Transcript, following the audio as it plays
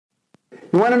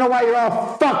You want to know why you're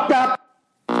all fucked up?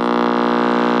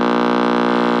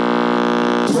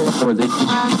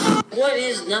 What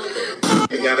is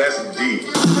nothing? Yeah, that's deep.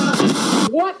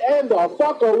 What in the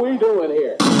fuck are we doing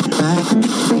here?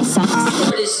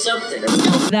 What is something?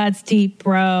 That's deep,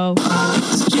 bro.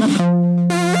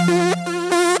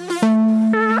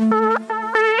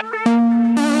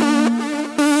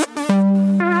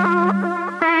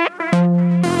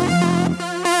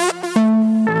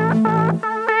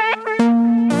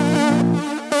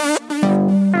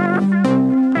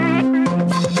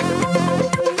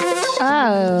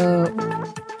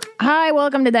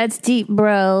 Welcome to That's Deep,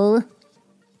 Bro.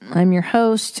 I'm your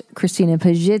host, Christina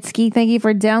Pajitsky. Thank you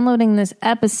for downloading this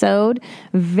episode.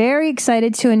 Very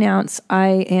excited to announce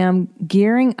I am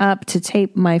gearing up to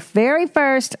tape my very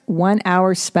first 1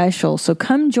 hour special. So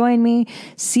come join me,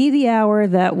 see the hour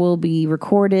that will be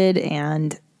recorded,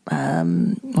 and I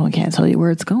can't tell you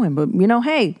where it's going, but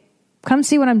hey, come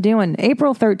see what I'm doing.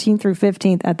 April 13th through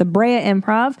 15th at the Brea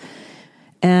Improv.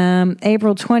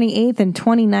 April 28th and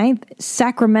 29th,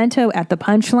 Sacramento at the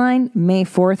Punchline. May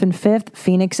 4th and 5th,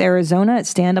 Phoenix, Arizona at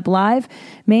Stand Up Live.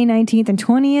 May 19th and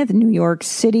 20th, New York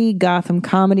City, Gotham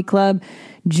Comedy Club.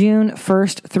 June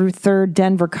 1st through 3rd,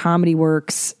 Denver Comedy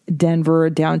Works,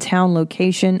 Denver downtown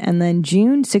location. And then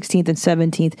June 16th and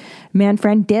 17th,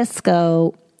 Manfred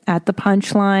Disco at the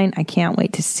Punchline. I can't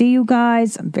wait to see you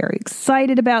guys. I'm very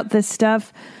excited about this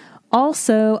stuff.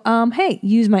 Also, hey,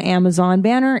 use my Amazon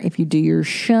banner. If you do your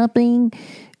shopping,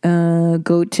 go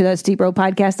to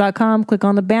thatsdeepbropodcast.com, click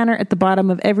on the banner at the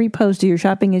bottom of every post. Do your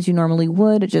shopping as you normally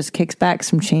would. It just kicks back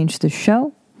some change to the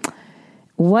show.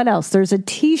 What else? There's a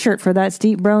t-shirt for That's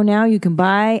Deep Bro now you can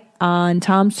buy on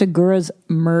Tom Segura's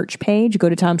merch page. Go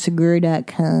to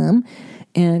tomsegura.com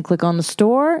and click on the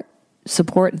store.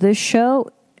 Support this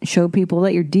show. Show people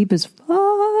that you're deep as fuck.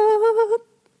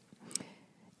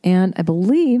 And I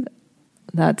believe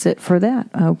that's it for that.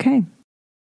 Okay.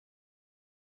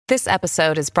 This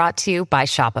episode is brought to you by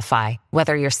Shopify.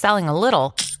 Whether you're selling a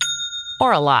little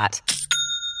or a lot,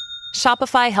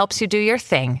 Shopify helps you do your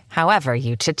thing, however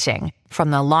you cha-ching.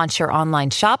 From the launch your online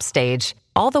shop stage,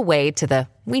 all the way to the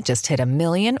we just hit 1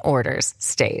 million orders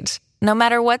stage. No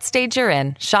matter what stage you're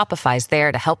in, Shopify's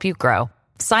there to help you grow.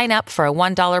 Sign up for a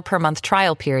 $1 per month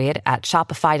trial period at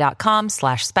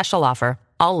shopify.com/special offer,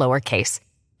 all lowercase.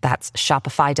 That's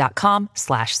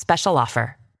shopify.com/special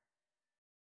offer.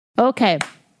 Okay.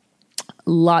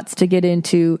 Lots to get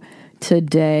into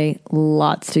today. Oh,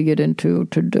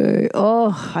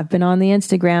 I've been on the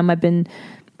Instagram. I've been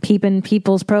peeping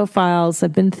people's profiles.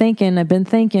 I've been thinking.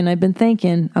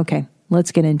 Okay,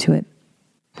 let's get into it.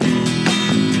 Standing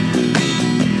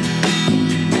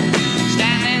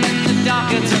in the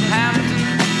dockets of Hampton,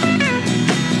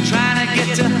 trying to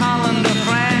get to Holland or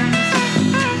France.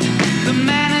 The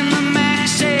man in the Mac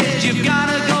says you've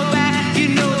gotta go back. You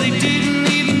know they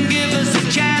didn't even give us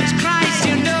a chance. Christ,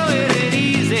 you know it ain't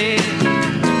easy.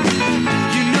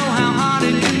 You know how hard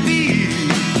it can be.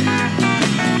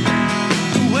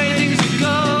 The way things are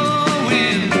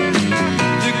going,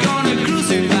 they're gonna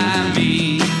crucify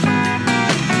me.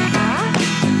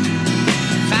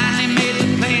 Finally made the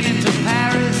plane into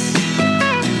Paris,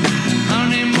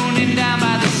 honeymooning down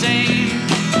by the Seine.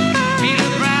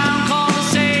 Peter Brown called to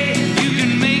say you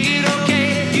can make it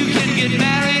okay. You can get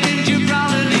married in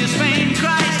Gibraltar near Spain.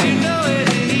 Christ, you know it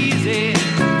ain't easy.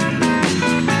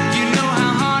 You know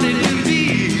how hard it can be.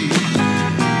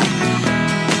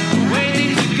 The way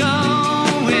things are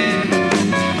going,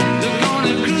 they're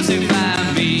gonna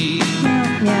crucify me.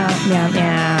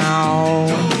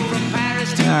 From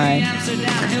Paris to All right.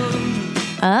 Amsterdam Hilton.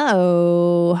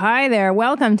 Oh, hi there.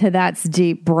 Welcome to That's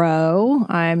Deep Bro.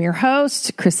 I'm your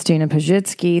host, Christina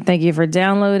Pajitsky. Thank you for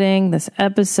downloading this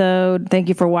episode. Thank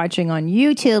you for watching on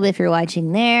YouTube if you're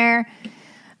watching there.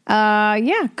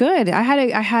 Yeah, good. I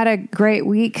had a great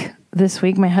week this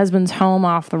week. My husband's home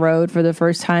off the road for the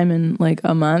first time in like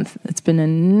a month. It's been a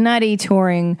nutty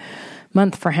touring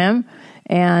month for him.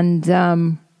 And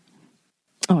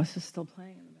this is still playing.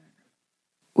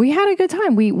 We had a good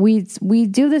time. We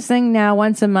do this thing now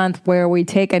once a month where we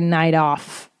take a night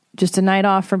off, just a night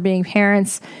off from being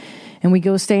parents, and we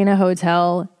go stay in a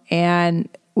hotel and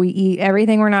we eat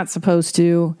everything we're not supposed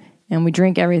to, and we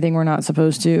drink everything we're not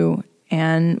supposed to,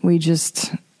 and we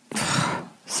just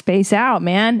space out,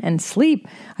 man, and sleep.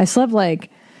 I slept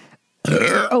like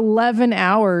 11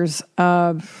 hours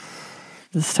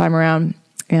this time around,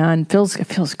 and it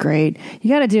feels great. You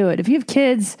got to do it. If you have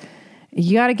kids,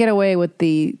 you got to get away with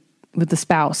the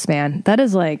spouse, man. That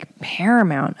is like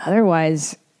paramount.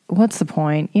 Otherwise, what's the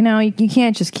point? You know, you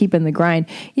can't just keep in the grind.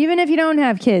 Even if you don't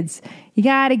have kids, you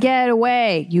got to get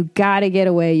away. You got to get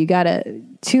away. You got to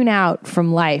tune out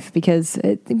from life because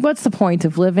what's the point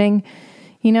of living?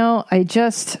 You know, I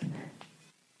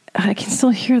can still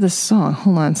hear the song.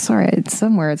 Hold on. Sorry. It's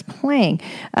somewhere it's playing.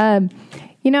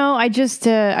 You know, I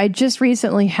just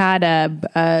recently had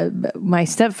my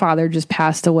stepfather just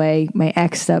passed away, my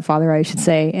ex-stepfather, I should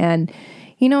say. And,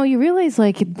 you know, you realize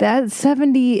like that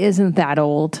 70 isn't that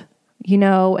old, you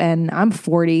know, and I'm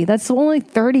 40. That's only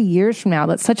 30 years from now.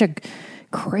 That's such a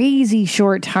crazy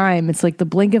short time. It's like the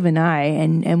blink of an eye.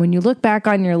 And when you look back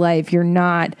on your life, you're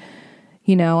not,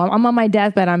 you know, I'm on my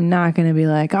deathbed. I'm not going to be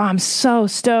like, oh, I'm so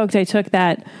stoked I took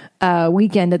that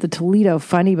weekend at the Toledo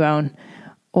Funny Bone.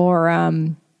 Or,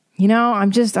 you know,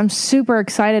 I'm super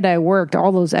excited I worked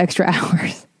all those extra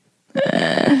hours.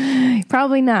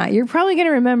 Probably not. You're probably going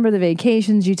to remember the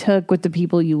vacations you took with the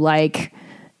people you like,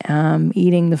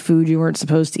 eating the food you weren't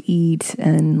supposed to eat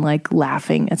and like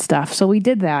laughing at stuff. So we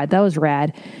did that. That was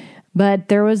rad. But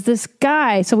there was this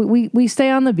guy. So we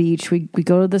stay on the beach. We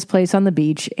go to this place on the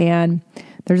beach and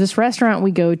there's this restaurant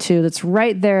we go to that's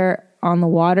right there on the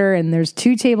water, and there's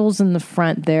 2 tables in the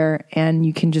front there, and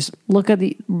you can just look at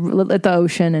the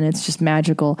ocean, and it's just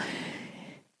magical.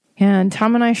 And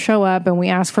Tom and I show up, and we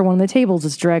ask for one of the tables.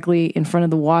 It's directly in front of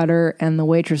the water, and the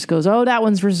waitress goes, "Oh, that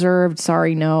one's reserved.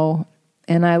 Sorry, no."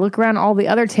 And I look around all the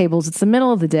other tables. It's the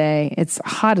middle of the day. It's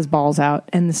hot as balls out,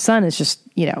 and the sun is just,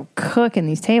 you know, cooking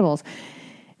these tables.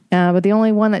 But the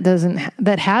only one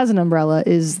that has an umbrella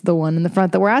is the one in the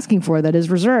front that we're asking for that is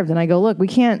reserved. And I go, look, we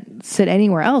can't sit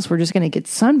anywhere else. We're just going to get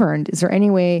sunburned. Is there any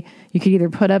way you could either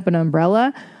put up an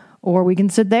umbrella or we can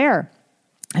sit there?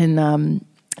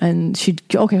 And she,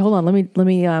 okay, hold on. Let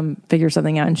me figure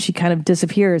something out. And she kind of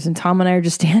disappears and Tom and I are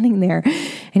just standing there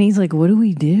and he's like, what do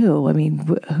we do? I mean,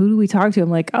 who do we talk to? I'm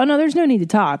like, oh no, there's no need to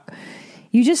talk.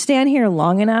 You just stand here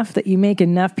long enough that you make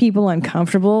enough people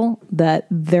uncomfortable that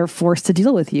they're forced to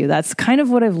deal with you. That's kind of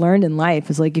what I've learned in life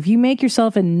is like, if you make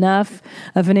yourself enough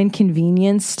of an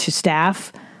inconvenience to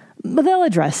staff, they'll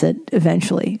address it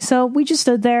eventually. So we just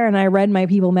stood there and I read my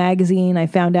People magazine. I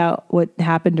found out what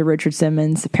happened to Richard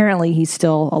Simmons. Apparently he's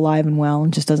still alive and well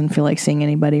and just doesn't feel like seeing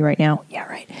anybody right now. Yeah,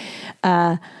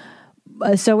 right.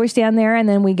 So we stand there and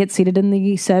then we get seated in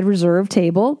the said reserved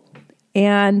table.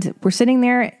 And we're sitting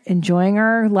there enjoying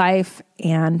our life,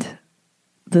 and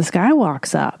this guy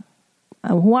walks up.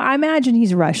 I imagine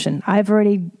he's Russian. I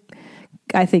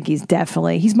think he's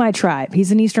my tribe.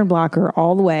 He's an Eastern Blocker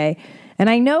all the way. And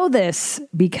I know this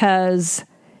because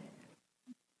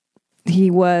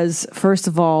he was, first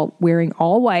of all, wearing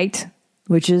all white,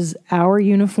 which is our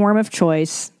uniform of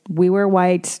choice. We wear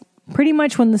white pretty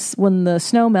much when the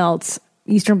snow melts.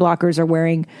 Eastern Blockers are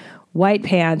wearing white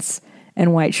pants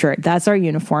and white shirt. That's our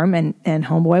uniform. And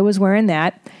homeboy was wearing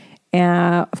that.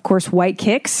 Of course, white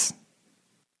kicks,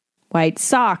 white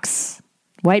socks,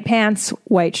 white pants,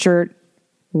 white shirt,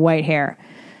 white hair.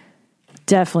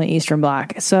 Definitely Eastern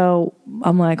Bloc. So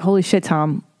I'm like, holy shit,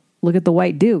 Tom, look at the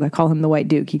White Duke. I call him the White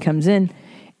Duke. He comes in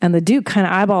and the Duke kind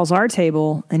of eyeballs our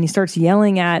table and he starts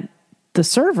yelling at the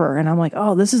server. And I'm like,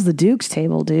 oh, this is the Duke's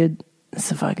table, dude. It's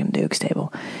the fucking Duke's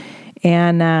table.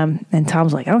 And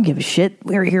Tom's like, I don't give a shit.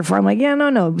 We're here for. I'm like, yeah,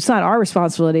 no, it's not our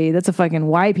responsibility. That's a fucking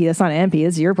YP. That's not an MP.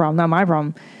 That's your problem, not my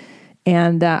problem.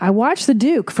 And I watch the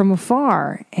Duke from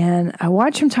afar, and I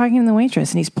watch him talking to the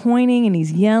waitress, and he's pointing, and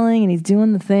he's yelling, and he's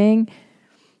doing the thing.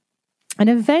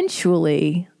 And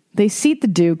eventually, they seat the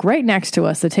Duke right next to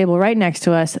us, the table right next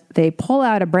to us. They pull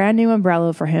out a brand new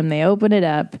umbrella for him. They open it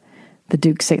up. The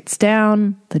Duke sits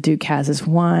down. The Duke has his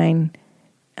wine.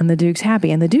 And the Duke's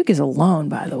happy. And the Duke is alone,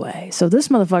 by the way. So this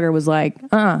motherfucker was like,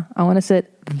 I want to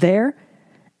sit there.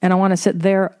 And I want to sit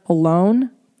there alone.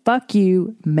 Fuck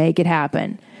you. Make it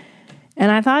happen.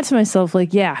 And I thought to myself,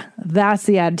 like, yeah, that's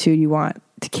the attitude you want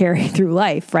to carry through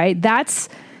life, right? That's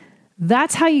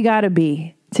how you got to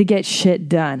be to get shit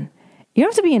done. You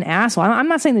don't have to be an asshole. I'm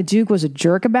not saying the Duke was a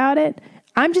jerk about it.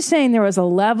 I'm just saying there was a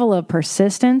level of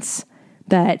persistence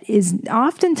that is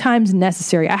oftentimes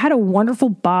necessary. I had a wonderful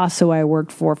boss who I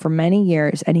worked for many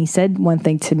years, and he said one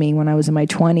thing to me when I was in my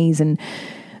 20s,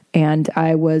 and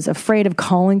I was afraid of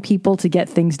calling people to get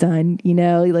things done. You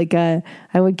know, like I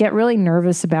would get really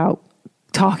nervous about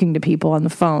talking to people on the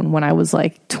phone when I was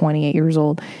like 28 years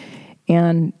old.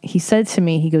 And he said to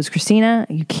me, he goes, Christina,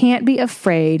 you can't be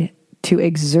afraid to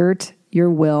exert your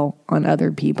will on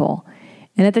other people.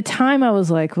 And at the time I was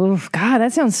like, oh, God,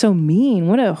 that sounds so mean.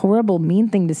 What a horrible, mean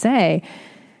thing to say.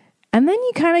 And then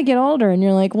you kind of get older and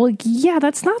you're like, well, yeah,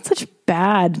 that's not such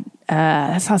bad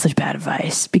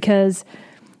advice. Because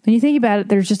when you think about it,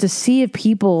 there's just a sea of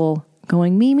people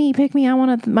going, me, pick me. I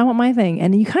want my thing.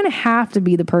 And you kind of have to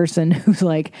be the person who's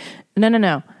like,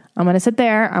 no. I'm going to sit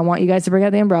there. I want you guys to bring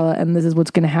out the umbrella, and this is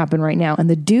what's going to happen right now. And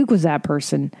the Duke was that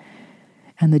person.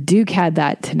 And the Duke had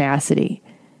that tenacity.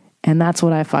 And that's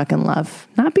what I fucking love.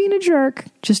 Not being a jerk,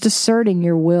 just asserting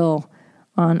your will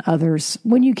on others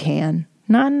when you can.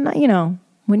 Not you know,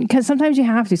 because sometimes you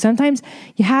have to. Sometimes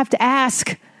you have to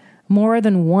ask more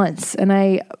than once. And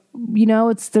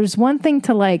there's one thing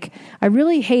to like, I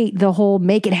really hate the whole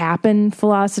make it happen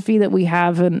philosophy that we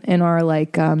have in our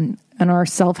like, in our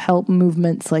self-help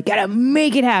movements. Like, gotta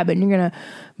make it happen. You're gonna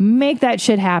make that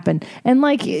shit happen. And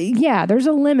like, yeah, there's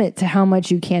a limit to how much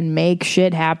you can make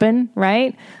shit happen,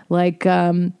 right? Like,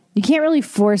 you can't really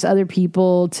force other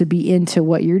people to be into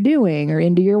what you're doing or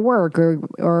into your work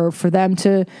or for them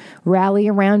to rally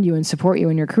around you and support you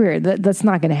in your career. That's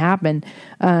not going to happen.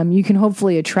 You can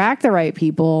hopefully attract the right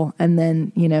people and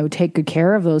then, take good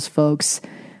care of those folks.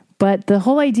 But the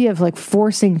whole idea of like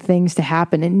forcing things to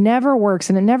happen, it never works.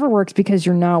 And it never works because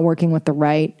you're not working with the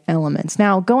right elements.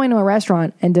 Now, going to a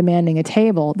restaurant and demanding a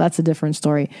table, that's a different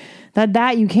story.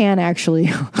 That you can actually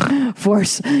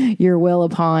force your will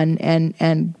upon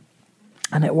and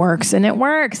it works. And it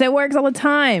works. It works all the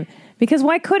time. Because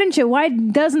why couldn't you? Why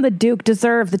doesn't the Duke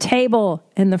deserve the table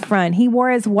in the front? He wore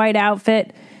his white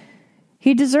outfit.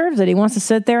 He deserves it. He wants to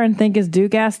sit there and think his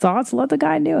Duke-ass thoughts. Let the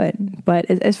guy do it. But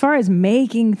as far as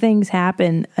making things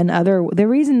happen, the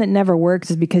reason that never works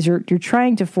is because you're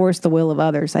trying to force the will of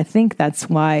others. I think that's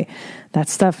why that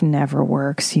stuff never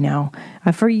works.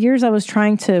 For years I was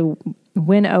trying to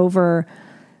win over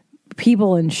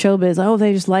people in showbiz. Oh,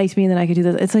 they just liked me, and then I could do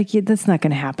this. It's like, that's not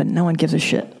going to happen. No one gives a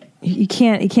shit. You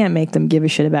can't make them give a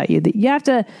shit about you. You have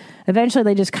to. Eventually,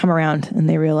 they just come around and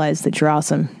they realize that you're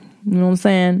awesome. You know what I'm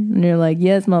saying? And you're like,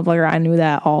 yes, motherfucker, I knew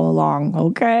that all along.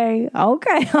 Okay, all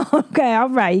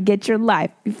right. You get your life.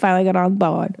 You finally got on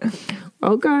board.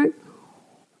 Okay.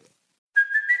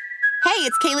 Hey,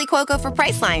 it's Kaylee Cuoco for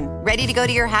Priceline. Ready to go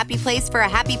to your happy place for a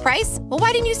happy price? Well,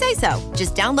 why didn't you say so?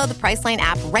 Just download the Priceline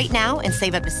app right now and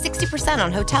save up to 60%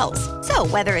 on hotels. So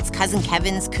whether it's Cousin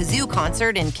Kevin's Kazoo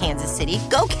Concert in Kansas City,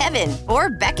 go Kevin, or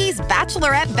Becky's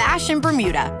Bachelorette Bash in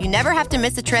Bermuda, you never have to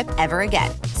miss a trip ever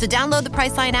again. So download the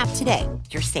Priceline app today.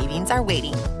 Your savings are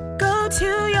waiting. Go to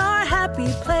your happy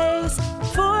place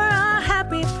for a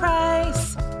happy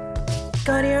price.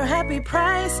 Go to your happy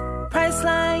price,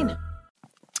 Priceline.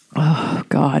 Oh,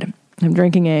 God. I'm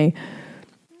drinking a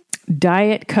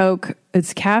Diet Coke.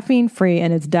 It's caffeine free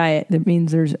and it's diet. That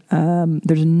means there's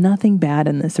nothing bad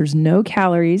in this. There's no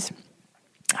calories.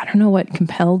 I don't know what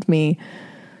compelled me.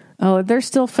 Oh, there's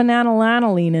still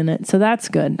phenanylalanine in it. So that's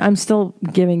good. I'm still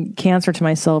giving cancer to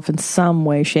myself in some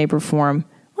way, shape, or form.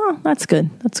 Well, that's good.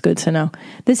 That's good to know.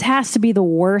 This has to be the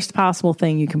worst possible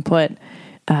thing you can put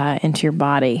into your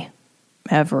body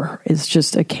ever, is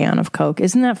just a can of Coke.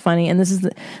 Isn't that funny? And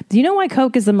do you know why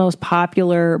Coke is the most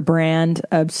popular brand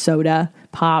of soda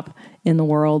pop in the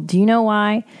world? Do you know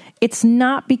why? It's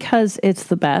not because it's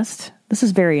the best. This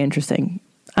is very interesting.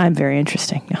 I'm very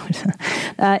interesting. No,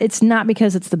 it's not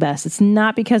because it's the best. It's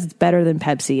not because it's better than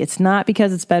Pepsi. It's not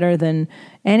because it's better than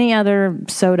any other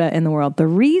soda in the world. The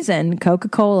reason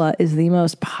Coca-Cola is the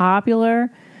most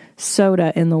popular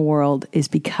soda in the world is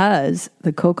because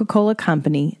the Coca-Cola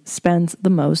company spends the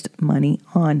most money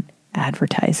on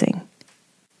advertising,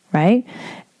 right?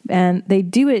 And they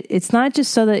do it. It's not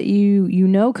just so that you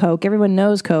know Coke. Everyone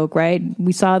knows Coke, right?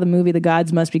 We saw the movie The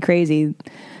Gods Must Be Crazy.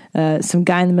 Some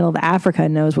guy in the middle of Africa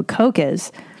knows what Coke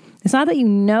is. It's not that you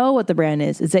know what the brand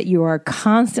is. It's that you are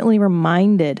constantly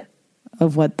reminded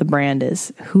of what the brand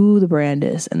is, who the brand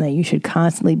is, and that you should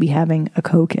constantly be having a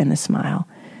Coke and a smile.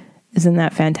 Isn't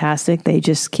that fantastic? They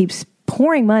just keep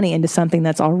pouring money into something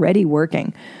that's already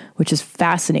working, which is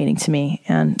fascinating to me.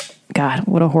 And God,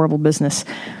 what a horrible business.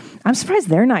 I'm surprised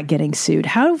they're not getting sued.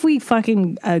 How have we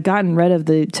fucking gotten rid of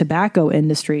the tobacco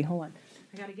industry? Hold on.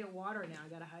 I got to get water now. I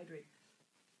got to hydrate.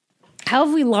 How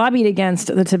have we lobbied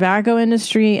against the tobacco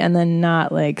industry and then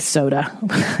not like soda?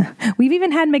 We've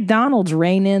even had McDonald's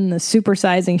rein in the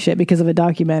supersizing shit because of a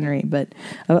documentary, but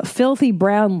a filthy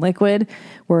brown liquid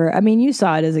where, you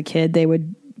saw it as a kid. They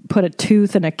would put a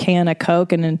tooth in a can of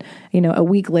Coke and then, a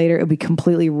week later it would be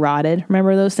completely rotted.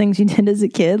 Remember those things you did as a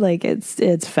kid? Like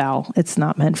it's foul. It's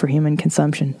not meant for human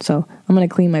consumption. So I'm going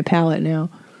to clean my palate now.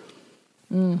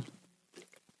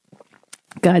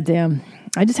 God damn.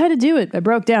 I just had to do it. I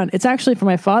broke down. It's actually for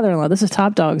my father-in-law. This is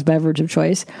Top Dog's beverage of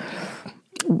choice.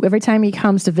 Every time he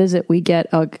comes to visit, we get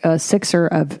a sixer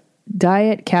of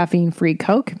diet caffeine-free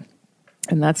Coke.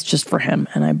 And that's just for him.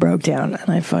 And I broke down and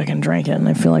I fucking drank it and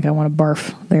I feel like I want to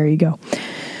barf. There you go.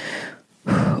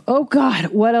 Oh God,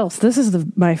 what else? This is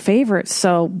my favorite.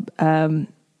 So,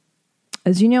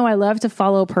 As you know, I love to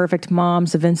follow perfect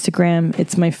moms of Instagram.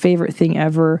 It's my favorite thing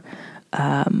ever.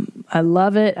 I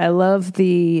love it. I love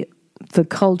the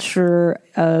culture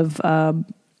of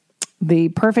the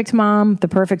perfect mom, the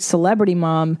perfect celebrity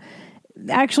mom.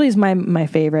 Actually, is my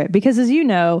favorite because, as you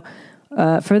know,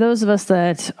 for those of us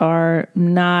that are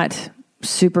not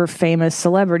super famous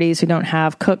celebrities who don't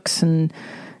have cooks and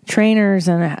trainers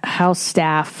and house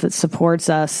staff that supports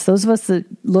us, those of us that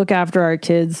look after our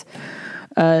kids,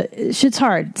 shit's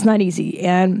hard. It's not easy.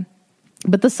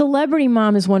 But the celebrity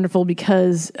mom is wonderful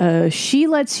because she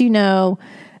lets you know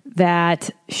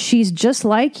that she's just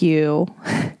like you.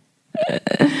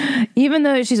 Even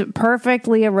though she's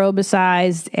perfectly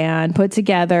aerobicized and put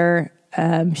together,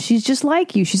 she's just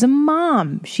like you. She's a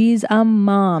mom. She's a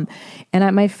mom.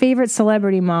 And my favorite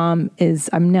celebrity mom is,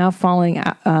 I'm now following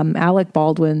Alec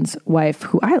Baldwin's wife,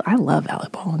 who I love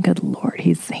Alec Baldwin. Good Lord,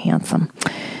 he's handsome.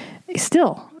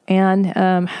 Still. And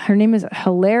her name is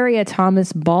Hilaria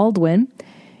Thomas Baldwin.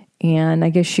 And I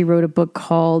guess she wrote a book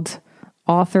called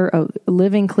Author of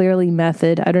Living Clearly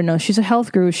Method. I don't know. She's a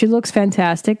health guru. She looks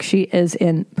fantastic. She is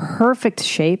in perfect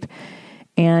shape.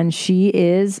 And she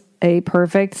is a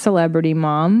perfect celebrity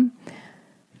mom.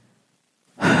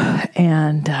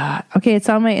 And, okay, it's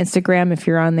on my Instagram. If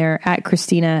you're on there, at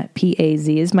Christina Paz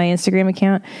is my Instagram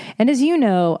account. And as you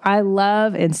know, I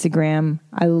love Instagram.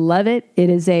 I love it. It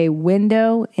is a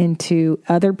window into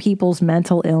other people's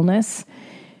mental illness.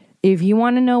 If you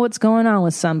want to know what's going on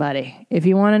with somebody, if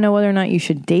you want to know whether or not you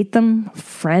should date them,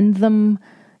 friend them,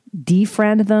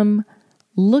 defriend them,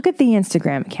 look at the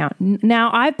Instagram account.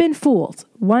 Now, I've been fooled.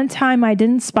 One time I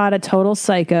didn't spot a total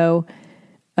psycho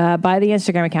by the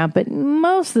Instagram account, but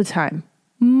most of the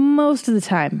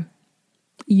time,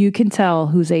 you can tell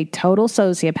who's a total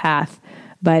sociopath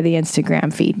by the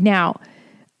Instagram feed. Now,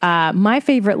 my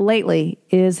favorite lately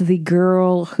is the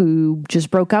girl who just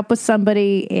broke up with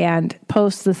somebody and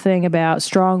posts the thing about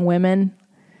strong women.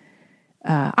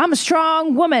 I'm a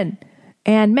strong woman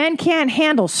and men can't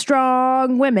handle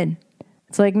strong women.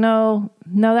 It's like, no,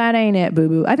 that ain't it,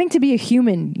 boo-boo. I think to be a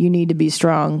human, you need to be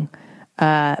strong.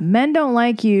 Men don't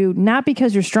like you, not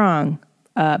because you're strong,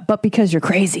 but because you're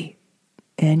crazy.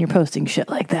 And you're posting shit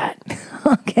like that.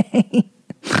 Okay.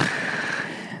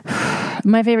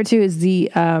 My favorite, too, is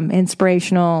the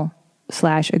inspirational /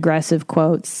 aggressive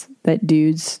quotes that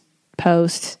dudes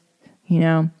post. You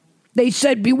know, they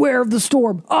said, beware of the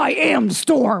storm. I am the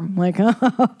storm. Like,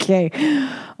 okay,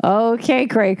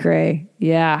 cray cray.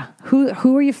 Yeah.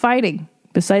 Who are you fighting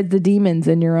besides the demons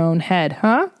in your own head?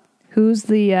 Huh?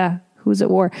 Who's at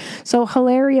war? So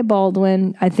Hilaria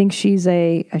Baldwin, I think she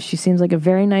seems like a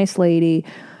very nice lady.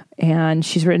 And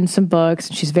she's written some books.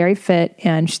 And she's very fit.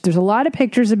 And there's a lot of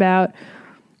pictures about,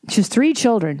 she has 3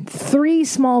 children, 3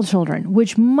 small children,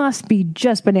 which must be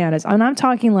just bananas. And I'm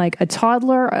talking like a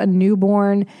toddler, a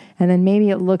newborn, and then maybe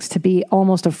it looks to be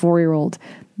almost a 4-year-old.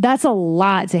 That's a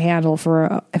lot to handle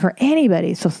for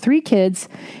anybody. So 3 kids.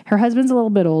 Her husband's a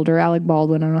little bit older, Alec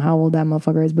Baldwin. I don't know how old that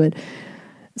motherfucker is, but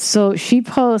so she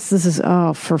posts, this is,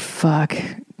 oh, for fuck.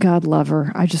 God love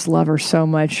her. I just love her so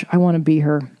much. I want to be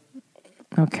her.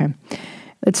 Okay.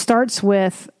 It starts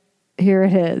with, here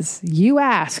it is. You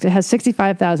asked. It has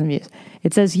 65,000 views.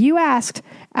 It says, you asked,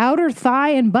 outer thigh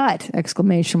and butt, !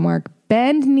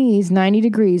 Bend knees 90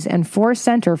 degrees and 4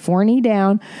 center, 4 knee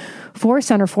down, 4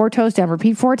 center, 4 toes down.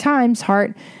 Repeat 4 times,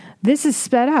 heart. This is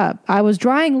sped up. I was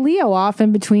drying Leo off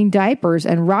in between diapers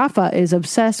and Rafa is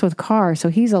obsessed with cars, so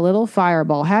he's a little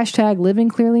fireball. # living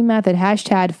clearly method.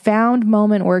 # found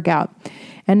moment workout.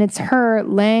 And it's her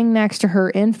laying next to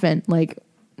her infant, like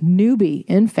newbie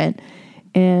infant.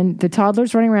 And the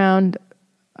toddler's running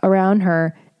around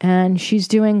her, and she's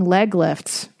doing leg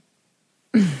lifts.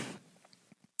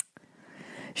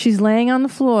 She's laying on the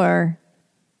floor,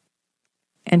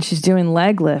 and she's doing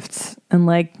leg lifts, and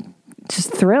like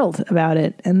just thrilled about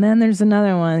it. And then there's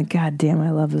another one. God damn,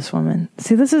 I love this woman.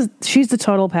 See, she's the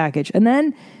total package. And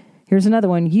then here's another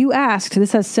one. You asked,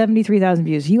 this has 73,000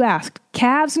 views. You asked,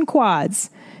 calves and quads,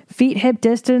 feet hip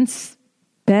distance,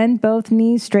 bend both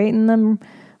knees, straighten them,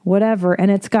 whatever. And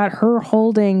it's got her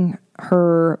holding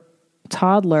her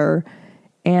toddler,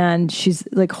 and she's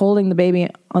like holding the baby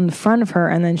on the front of her,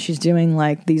 and then she's doing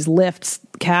like these lifts,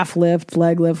 calf lift,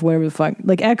 leg lift, whatever the fuck,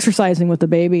 like exercising with the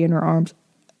baby in her arms.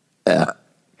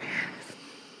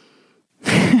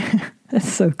 That's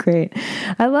so great.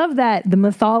 I love that, the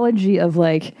mythology of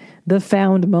like the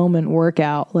found moment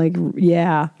workout. Like,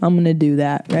 yeah, I'm going to do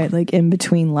that, right? Like in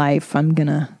between life, I'm going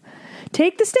to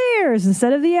take the stairs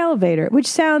instead of the elevator, which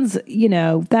sounds,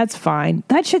 that's fine.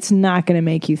 That shit's not going to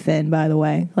make you thin, by the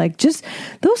way. Like just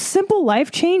those simple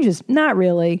life changes. Not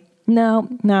really. No,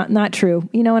 not true.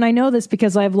 You know, and I know this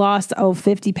because I've lost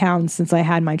 50 pounds since I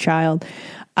had my child.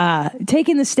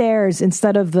 Taking the stairs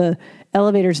instead of the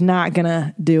elevator's not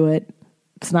gonna do it.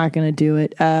 It's not gonna do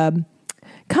it.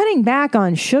 Cutting back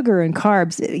on sugar and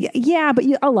carbs, yeah, but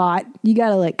a lot. You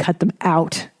gotta like cut them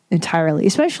out entirely,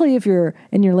 especially if you're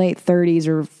in your late 30s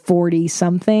or 40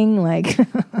 something. Like,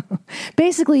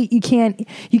 basically, you can't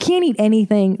eat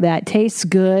anything that tastes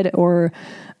good or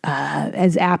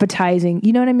as appetizing.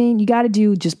 You know what I mean? You got to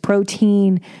do just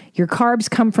protein. Your carbs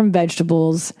come from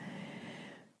vegetables.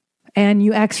 And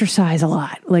you exercise a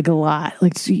lot. Like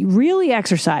so you really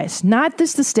exercise. Not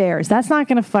just the stairs. That's not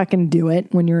going to fucking do it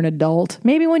when you're an adult.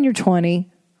 Maybe when you're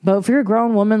 20. But if you're a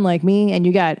grown woman like me and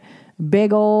you got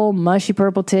big old mushy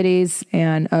purple titties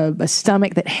and a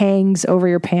stomach that hangs over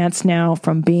your pants now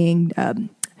from being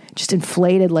just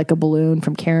inflated like a balloon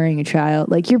from carrying a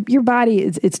child, like your body,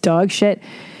 it's dog shit.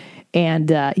 And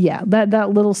yeah, that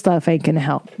little stuff ain't going to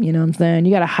help. You know what I'm saying?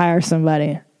 You got to hire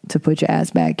somebody to put your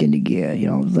ass back into gear. You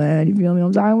know what I'm saying? You feel me what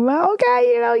I'm talking about?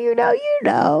 Okay, you know.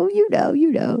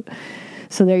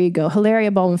 So there you go.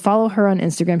 Hilaria Baldwin. Follow her on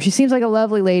Instagram. She seems like a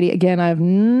lovely lady. Again, I have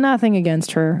nothing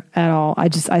against her at all. I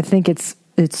think it's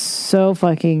so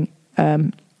fucking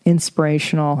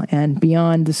inspirational and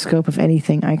beyond the scope of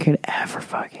anything I could ever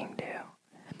fucking do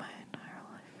in my entire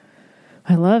life.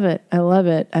 I love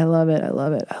it.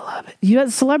 You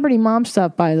got celebrity mom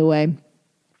stuff, by the way.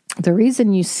 The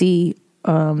reason you see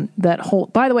that whole,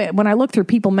 by the way, when I looked through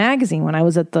People magazine, when I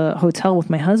was at the hotel with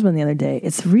my husband the other day,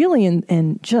 it's really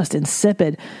just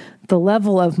insipid. The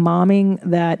level of momming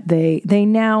that they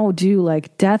now do,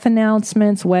 like death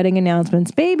announcements, wedding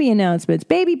announcements, baby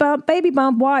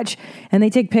bump, watch. And they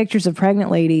take pictures of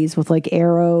pregnant ladies with like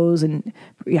arrows and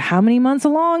how many months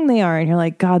along they are. And you're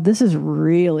like, God, this is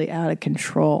really out of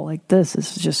control. Like, this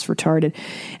is just retarded.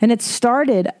 And it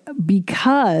started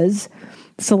because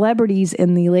celebrities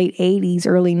in the late 80s,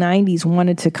 early 90s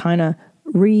wanted to kind of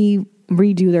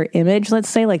redo their image. Let's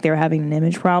say like they were having an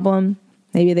image problem.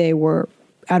 Maybe they were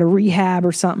out of rehab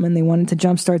or something and they wanted to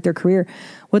jumpstart their career.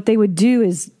 What they would do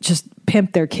is just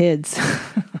pimp their kids.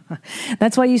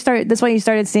 That's why you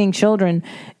started seeing children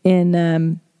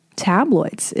in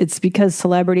tabloids. It's because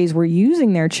celebrities were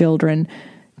using their children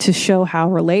to show how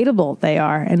relatable they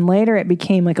are. And later it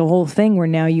became like a whole thing where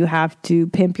now you have to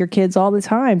pimp your kids all the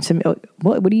time.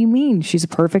 What do you mean? She's a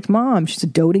perfect mom. She's a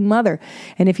doting mother.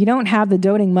 And if you don't have the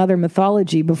doting mother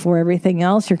mythology before everything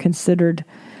else, you're considered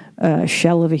a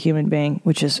shell of a human being,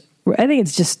 which is, I think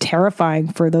it's just terrifying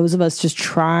for those of us just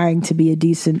trying to be a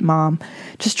decent mom,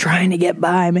 just trying to get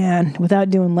by, man, without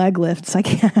doing leg lifts.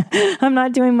 I'm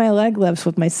not doing my leg lifts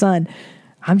with my son.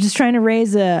 I'm just trying to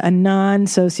raise a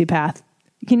non-sociopath.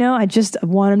 You know, I just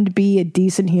want him to be a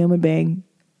decent human being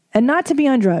and not to be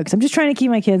on drugs. I'm just trying to keep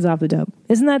my kids off the dope.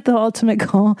 Isn't that the ultimate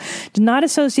goal? Not a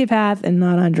sociopath and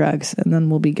not on drugs, and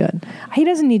then we'll be good. He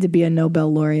doesn't need to be a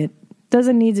Nobel laureate.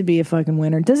 Doesn't need to be a fucking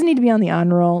winner. Doesn't need to be on the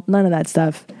honor roll. None of that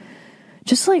stuff.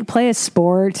 Just like play a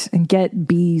sport and get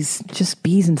B's. Just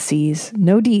B's and C's.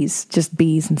 No D's. Just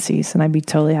B's and C's. And I'd be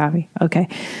totally happy. Okay.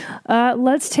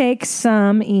 Let's take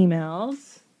some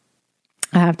emails.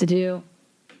 I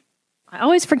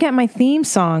always forget my theme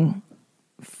song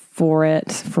for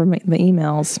the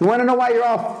emails. You want to know why you're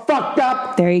all fucked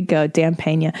up? There you go, Dan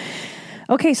Pena.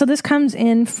 Okay, so this comes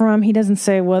in from, he doesn't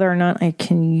say whether or not I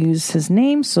can use his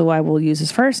name, so I will use his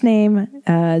first name.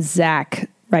 Zach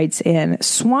writes in,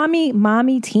 Swami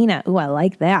Mommy Tina. Ooh, I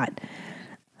like that.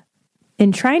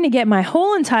 In trying to get my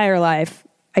whole entire life,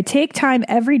 I take time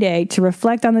every day to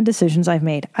reflect on the decisions I've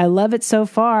made. I love it so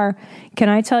far. Can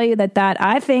I tell you that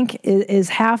I think is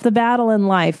half the battle in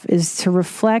life, is to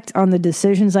reflect on the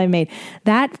decisions I made.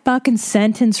 That fucking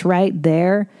sentence right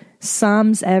there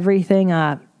sums everything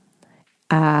up.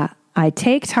 I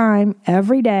take time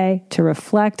every day to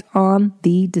reflect on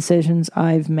the decisions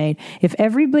I've made. If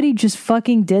everybody just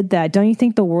fucking did that, don't you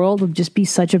think the world would just be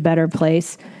such a better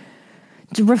place?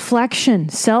 Reflection,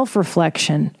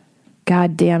 self-reflection.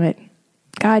 God damn it.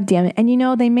 And you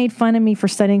know, they made fun of me for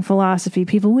studying philosophy.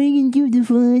 People, when you do the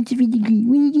philosophy degree?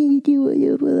 When are you do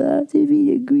a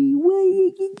philosophy degree? You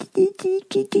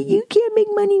can't make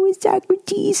money with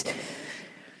Socrates.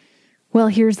 Well,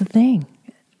 here's the thing.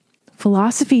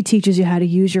 Philosophy teaches you how to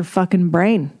use your fucking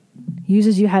brain.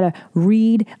 Uses you how to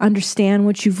read, understand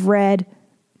what you've read.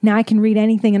 Now I can read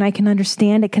anything and I can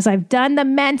understand it because I've done the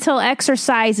mental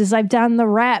exercises. I've done the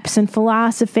reps in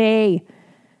philosophy.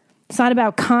 It's not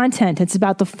about content. It's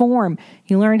about the form.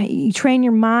 You train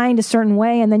your mind a certain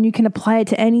way and then you can apply it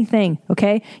to anything,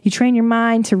 okay? You train your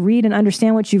mind to read and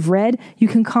understand what you've read. You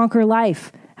can conquer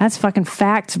life. That's fucking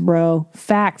facts, bro.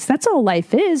 Facts. That's all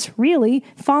life is, really.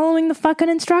 Following the fucking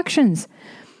instructions.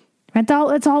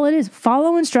 That's all it is.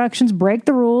 Follow instructions, break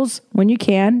the rules when you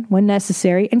can, when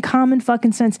necessary, and common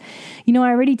fucking sense. I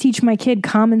already teach my kid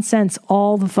common sense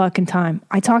all the fucking time.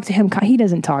 I talk to him. He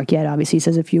doesn't talk yet, obviously. He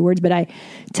says a few words, but I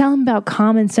tell him about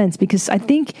common sense because I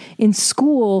think in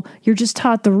school, you're just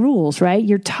taught the rules, right?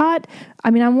 You're taught,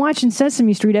 I'm watching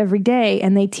Sesame Street every day,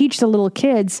 and they teach the little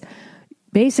kids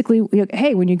basically,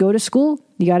 hey, when you go to school,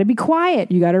 you got to be quiet.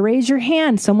 You got to raise your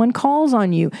hand. Someone calls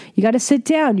on you. You got to sit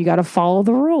down. You got to follow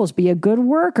the rules. Be a good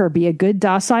worker. Be a good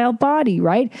docile body,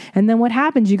 right? And then what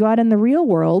happens? You go out in the real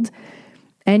world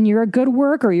and you're a good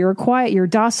worker. You're a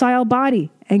docile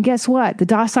body. And guess what? The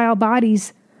docile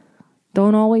bodies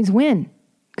don't always win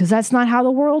because that's not how the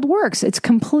world works. It's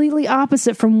completely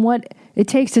opposite from what it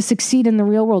takes to succeed in the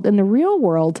real world. In the real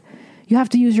world, you have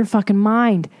to use your fucking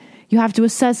mind. You have to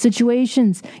assess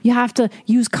situations. You have to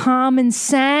use common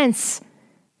sense.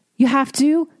 You have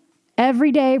to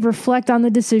every day reflect on the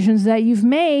decisions that you've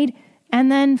made and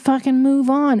then fucking move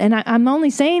on. And I'm only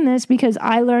saying this because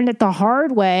I learned it the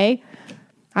hard way.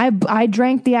 I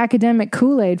drank the academic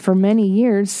Kool-Aid for many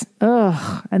years.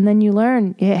 Ugh. And then you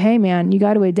learn, hey man, you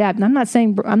got to adapt. And I'm not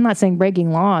saying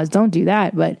breaking laws. Don't do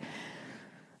that.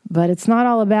 But it's not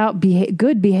all about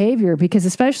good behavior because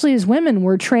especially as women,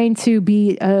 we're trained to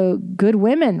be good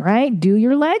women, right? Do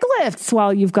your leg lifts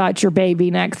while you've got your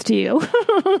baby next to you.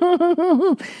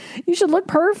 You should look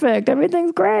perfect.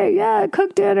 Everything's great. Yeah,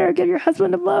 cook dinner, give your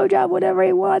husband a blowjob, whatever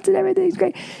he wants, and everything's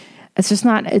great. It's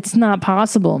not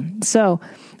possible. So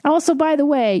also, by the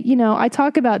way, I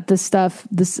talk about this stuff,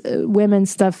 women's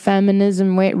stuff,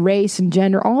 feminism, race and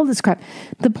gender, all this crap.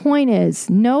 The point is,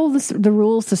 know the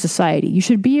rules to society. You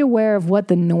should be aware of what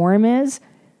the norm is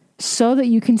so that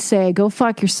you can say, go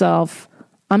fuck yourself.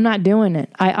 I'm not doing it.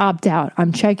 I opt out.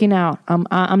 I'm checking out.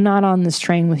 I'm not on this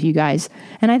train with you guys.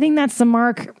 And I think that's the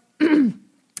mark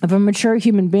of a mature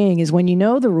human being is when you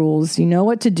know the rules, you know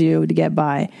what to do to get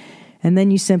by. And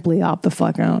then you simply opt the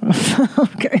fuck out.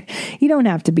 Okay. You don't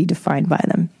have to be defined by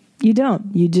them. You don't.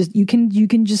 You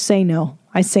can just say no.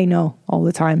 I say no all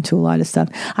the time to a lot of stuff.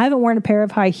 I haven't worn a pair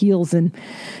of high heels in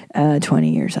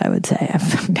 20 years, I would say.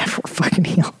 I've never worn fucking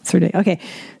heels. It's ridiculous. Okay.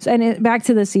 So, back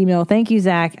to this email. Thank you,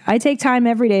 Zach. I take time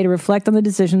every day to reflect on the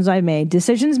decisions I've made.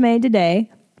 Decisions made today,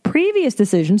 previous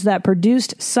decisions that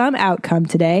produced some outcome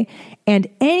today, and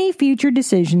any future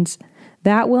decisions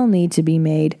that will need to be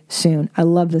made soon. I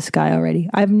love this guy already.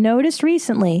 I've noticed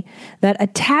recently that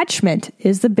attachment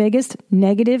is the biggest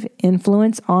negative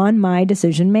influence on my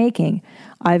decision making.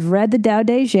 I've read the Tao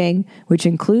Te Ching, which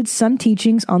includes some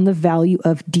teachings on the value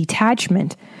of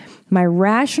detachment. My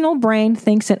rational brain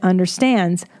thinks it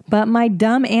understands, but my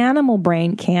dumb animal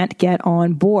brain can't get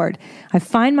on board. I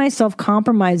find myself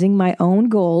compromising my own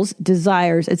goals,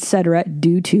 desires, etc.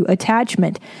 due to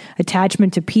attachment.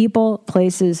 Attachment to people,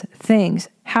 places, things.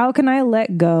 How can I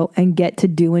let go and get to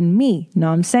doing me? Know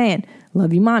what I'm saying?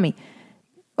 Love you, mommy.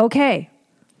 Okay.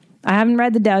 I haven't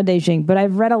read the Tao Te Ching, but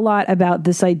I've read a lot about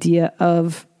this idea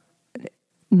of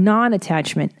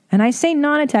non-attachment. And I say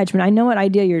non-attachment, I know what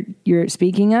idea you're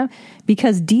speaking of,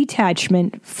 because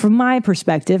detachment, from my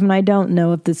perspective, and I don't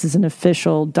know if this is an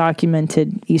official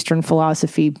documented Eastern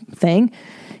philosophy thing,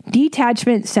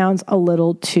 detachment sounds a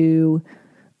little too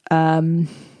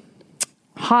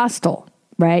hostile,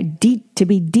 right? To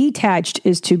be detached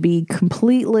is to be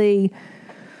completely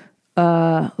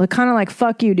kind of like,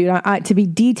 fuck you, dude. To be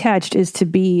detached is to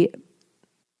be,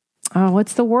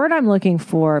 what's the word I'm looking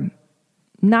for?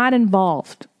 Not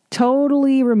involved,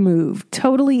 totally removed,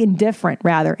 totally indifferent,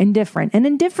 rather, indifferent. And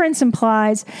indifference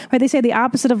implies, right, they say the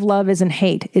opposite of love isn't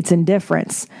hate, it's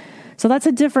indifference. So that's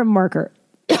a different marker.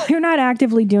 You're not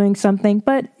actively doing something,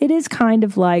 but it is kind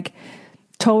of like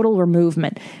total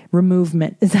removement.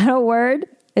 Is that a word?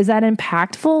 Is that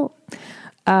impactful?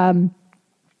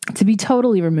 To be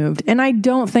totally removed. And I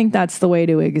don't think that's the way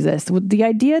to exist. The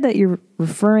idea that you're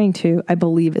referring to, I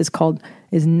believe, is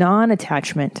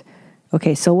non-attachment.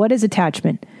 Okay, so what is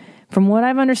attachment? From what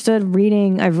I've understood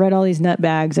reading, I've read all these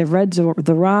nutbags. I've read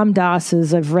the Ram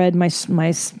Dasses. I've read my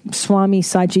Swami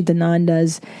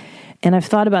Satchidanandas. And I've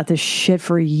thought about this shit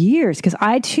for years because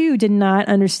I, too, did not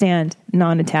understand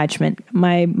non-attachment.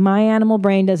 My animal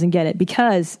brain doesn't get it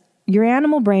because your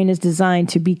animal brain is designed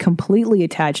to be completely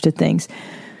attached to things.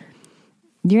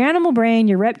 Your animal brain,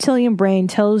 your reptilian brain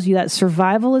tells you that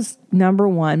survival is number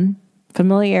one.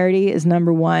 Familiarity is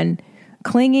number one.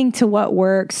 Clinging to what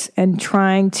works and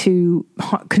trying to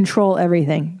control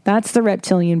everything. That's the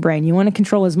reptilian brain. You want to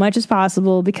control as much as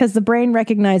possible because the brain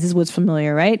recognizes what's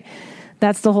familiar, right?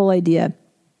 That's the whole idea.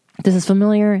 This is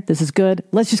familiar. This is good.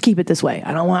 Let's just keep it this way.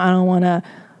 I don't want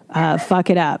to fuck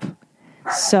it up.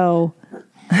 So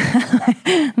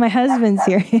my husband's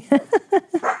here.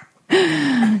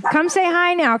 Come say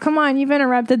hi now. Come on. You've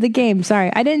interrupted the game.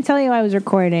 Sorry. I didn't tell you I was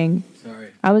recording.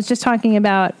 Sorry. I was just talking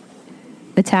about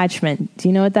detachment. Do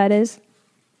you know what that is?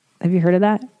 Have you heard of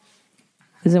that?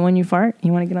 Is it when you fart?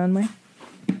 You want to get on my...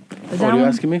 What are you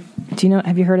asking me? Do you know?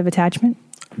 Have you heard of attachment?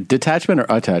 Detachment or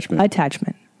attachment?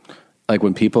 Attachment. Like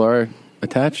when people are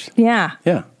attached? Yeah.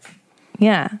 Yeah.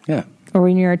 Yeah. Yeah. Or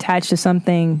when you're attached to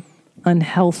something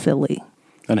unhealthily.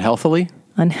 Unhealthily?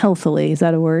 Unhealthily. Is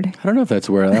that a word? I don't know if that's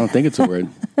a word. I don't think it's a word.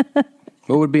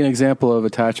 What would be an example of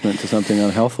attachment to something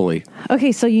unhealthily?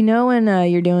 Okay, so you know when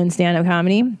you're doing stand-up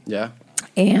comedy? Yeah.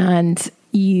 And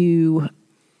you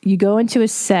go into a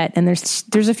set, and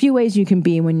there's a few ways you can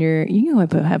be when you can go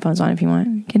put headphones on if you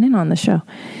want. Get in on the show.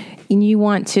 And you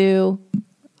want to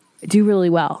do really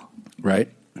well. Right.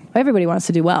 Everybody wants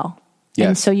to do well. Yes.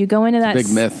 And so you go into that... Big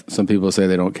myth. Some people say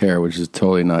they don't care, which is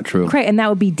totally not true. Great, and that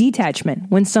would be detachment.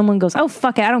 When someone goes, oh,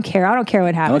 fuck it, I don't care. I don't care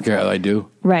what happens. I don't care how I do.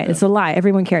 Right, yeah. It's a lie.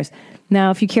 Everyone cares.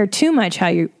 Now, if you care too much how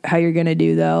you're going to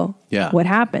do, though, what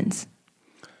happens?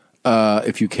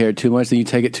 If you care too much, then you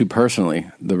take it too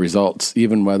personally, the results,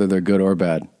 even whether they're good or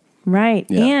bad. Right.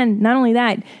 Yeah. And not only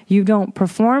that, you don't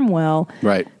perform well.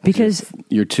 Right. Because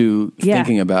you're too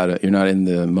thinking about it. You're not in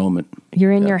the moment.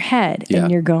 You're in your head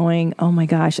and you're going, oh my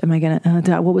gosh, am I going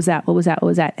to, what was that? What was that? What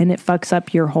was that? And it fucks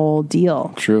up your whole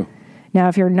deal. True. Now,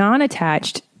 if you're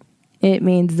non-attached, it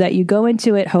means that you go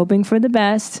into it hoping for the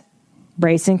best,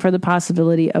 bracing for the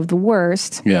possibility of the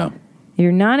worst. Yeah.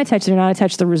 You're non-attached. You're not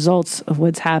attached to the results of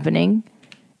what's happening.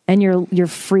 And you're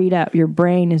freed up. Your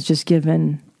brain is just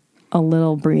given a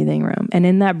little breathing room. And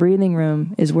in that breathing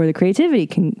room is where the creativity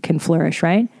can flourish,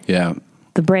 right? Yeah.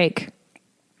 The break.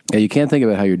 Yeah, you can't think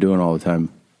about how you're doing all the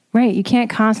time. Right. You can't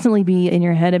constantly be in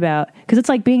your head about... Because it's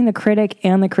like being the critic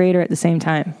and the creator at the same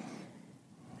time.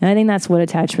 And I think that's what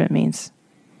attachment means.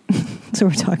 That's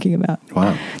what we're talking about.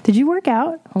 Wow. Did you work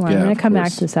out? Hold on. I'm going to come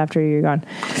back to this after you're gone.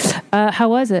 How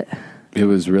was it? It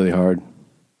was really hard.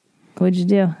 What'd you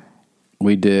do?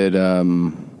 We did that,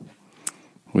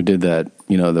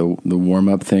 the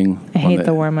warm-up thing. I hate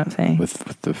the warm-up thing.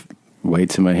 With the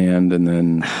weights in my hand, and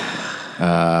then,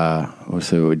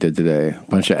 what's what we did today? A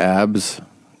bunch of abs,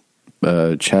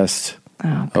 chest,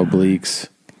 obliques,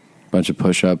 bunch of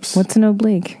push-ups. What's an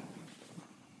oblique?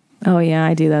 Oh, yeah,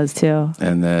 I do those too.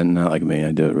 And then, not like me,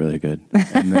 I do it really good.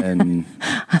 And then...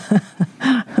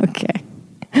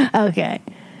 Okay.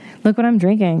 Look what I'm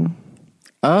drinking.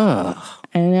 Oh.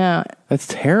 I know. That's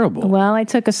terrible. Well, I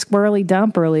took a squirrely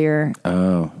dump earlier.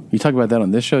 Oh. You talk about that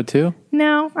on this show too?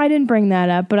 No, I didn't bring that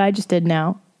up, but I just did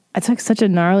now. I took such a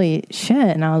gnarly shit,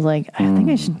 and I was like, I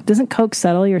think I should... Doesn't Coke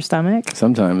settle your stomach?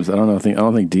 Sometimes. I don't think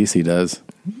DC does.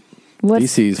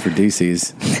 DC's for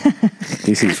DC's.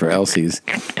 DC's for LC's.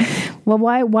 Well,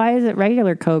 why is it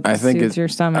regular Coke I think soothes your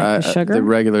stomach? The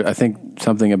sugar? I think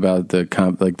something about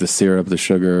the syrup, the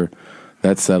sugar,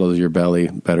 that settles your belly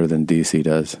better than DC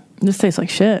does. This tastes like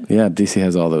shit. Yeah, DC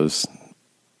has all those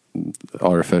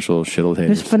artificial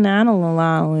shittle-taters. There's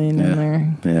phenanyl in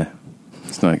there. Yeah,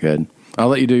 it's not good. I'll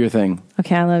let you do your thing.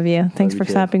 Okay, I love you. Thanks for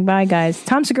stopping by, guys.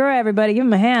 Tom Segura, everybody. Give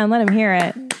him a hand. Let him hear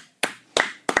it.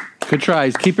 Good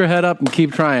tries. Keep your head up and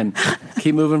keep trying.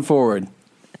 Keep moving forward.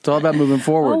 It's all about moving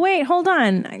forward. Oh, wait, hold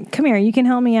on. Come here. You can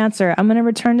help me answer. I'm going to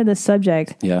return to this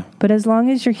subject. Yeah. But as long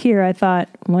as you're here, I thought,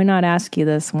 why not ask you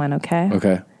this one, okay?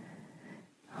 Okay.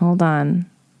 Hold on.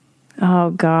 Oh,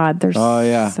 God. There's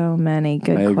so many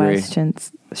good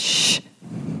questions. Shh.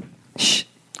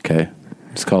 Okay.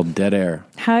 It's called dead air.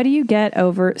 How do you get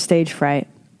over stage fright?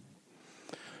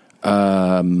 Well,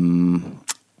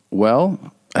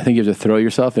 I think you have to throw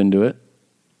yourself into it.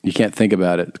 You can't think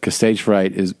about it because stage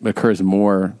fright occurs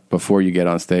more before you get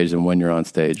on stage than when you're on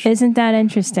stage. Isn't that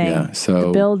interesting? Yeah. So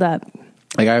the build up.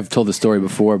 Like I've told the story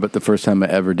before, but the first time I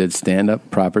ever did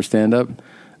proper stand up,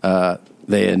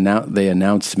 they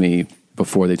announced me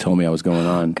before they told me I was going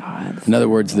on. God. In other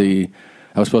words, I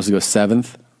was supposed to go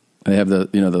 7th. And they have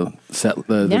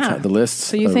the lists.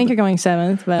 So you think you're going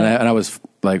 7th, but and I was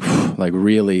like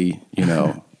really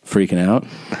freaking out.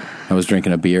 I was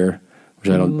drinking a beer,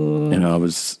 which I don't, I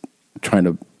was trying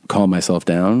to calm myself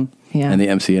down. Yeah. And the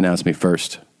MC announced me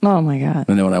first. Oh my God.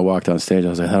 And then when I walked on stage, I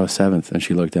was like, that was 7th. And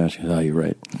she looked down. She said, oh, you're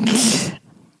right.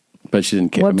 But she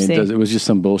didn't care. Whoopsie. I mean, it was just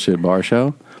some bullshit bar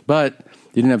show. But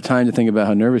you didn't have time to think about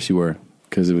how nervous you were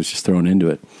because it was just thrown into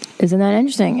it. Isn't that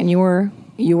interesting? And you were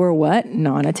what?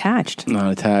 Non-attached.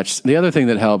 Non-attached. The other thing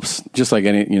that helps, just like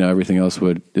everything else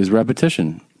would, is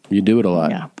repetition. You do it a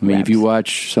lot. Yeah, I mean, if you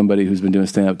watch somebody who's been doing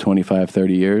stand-up 25,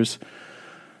 30 years,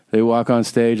 They walk on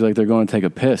stage like they're going to take a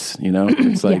piss, you know?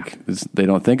 It's like, they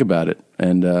don't think about it.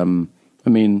 And, I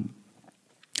mean,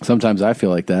 sometimes I feel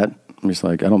like that. I'm just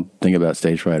like, I don't think about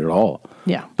stage fright at all.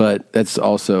 Yeah. But that's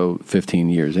also 15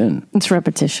 years in. It's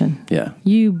repetition. Yeah.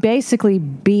 You basically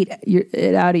beat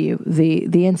it out of you.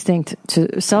 The instinct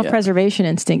to self-preservation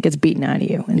instinct gets beaten out of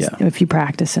you if you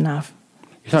practice enough.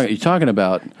 You're talking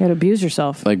about... You gotta abuse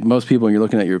yourself. Like most people, when you're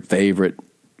looking at your favorite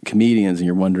comedians and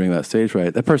you're wondering about stage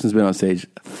fright, that person's been on stage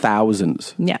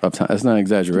thousands of times. That's not an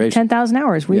exaggeration. 10,000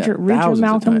 hours. Read your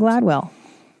Malcolm Gladwell.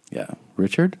 Yeah.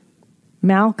 Richard?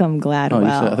 Malcolm Gladwell.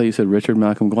 I thought you said Richard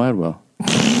Malcolm Gladwell.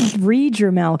 Read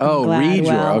your Malcolm Gladwell. Read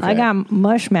your, okay. I got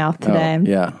mush mouth today.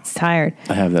 Yeah. It's tired.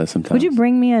 I have that sometimes. Would you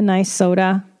bring me a nice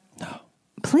soda? No.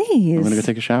 Please. I'm going to go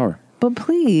take a shower. But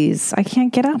please, I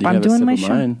can't get up. You I'm have a doing sip my of show.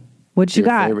 mine. What you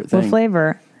got? What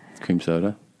flavor? Cream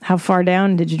soda. How far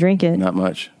down did you drink it? Not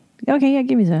much. Okay, yeah,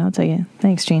 give me that. I'll take it.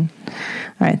 Thanks, Gene. All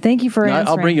right, thank you for answering.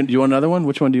 I'll bring you. Do you want another one?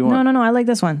 Which one do you want? No. I like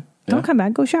this one. Yeah? Don't come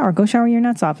back. Go shower. Go shower your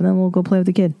nuts off, and then we'll go play with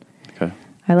the kid. Okay.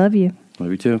 I love you.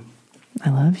 Love you too. I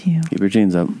love you. Keep your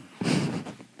jeans up.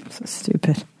 So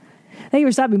stupid. Thank you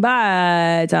for stopping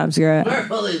by, Tom Segura.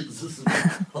 This is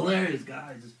hilarious,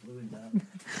 guy. Just blew it down.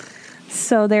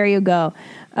 So there you go.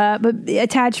 But the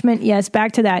attachment, yes,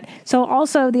 back to that. So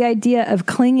also the idea of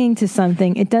clinging to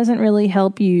something, it doesn't really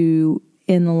help you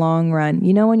in the long run.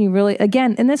 You know, when you really,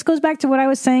 again, and this goes back to what I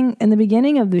was saying in the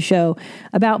beginning of the show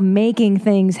about making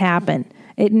things happen.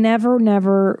 It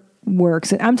never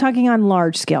works. I'm talking on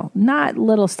large scale, not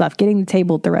little stuff, getting the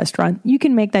table at the restaurant. You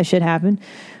can make that shit happen.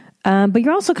 But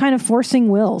you're also kind of forcing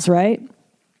wills, right?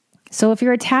 So if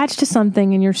you're attached to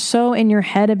something and you're so in your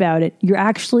head about it, you're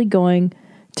actually going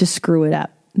to screw it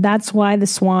up. That's why the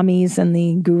swamis and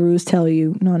the gurus tell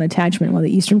you non-attachment. Well,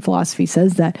 the Eastern philosophy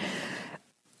says that.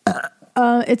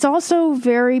 It's also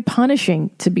very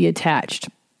punishing to be attached.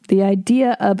 The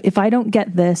idea of, if I don't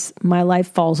get this, my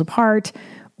life falls apart,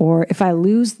 or if I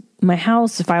lose my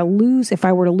house, if I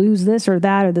were to lose this or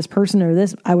that or this person or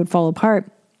this, I would fall apart.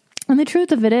 And the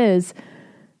truth of it is,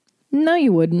 no,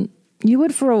 you wouldn't. You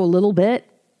would for a little bit,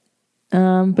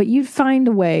 but you'd find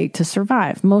a way to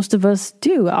survive. Most of us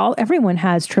do. Everyone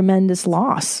has tremendous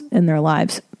loss in their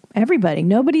lives. Everybody.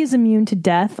 Nobody is immune to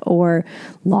death or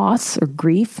loss or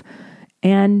grief.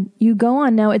 And you go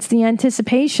on. Now, it's the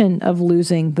anticipation of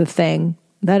losing the thing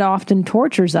that often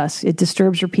tortures us. It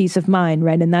disturbs your peace of mind,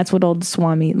 right? And that's what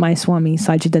my Swami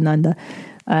Sachidananda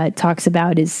talks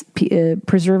about, is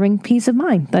preserving peace of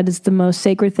mind. That is the most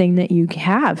sacred thing that you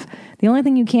have. The only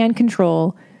thing you can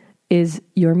control is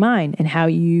your mind and how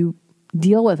you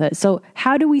deal with it. So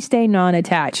how do we stay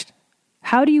non-attached?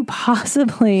 How do you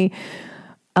possibly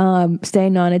stay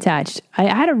non-attached?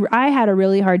 I had a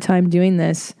really hard time doing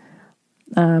this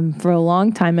for a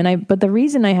long time. But the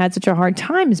reason I had such a hard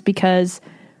time is because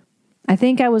I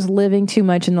think I was living too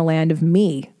much in the land of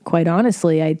me, quite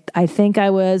honestly. I think I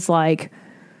was like,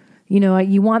 you know,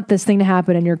 you want this thing to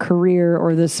happen in your career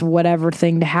or this whatever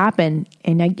thing to happen.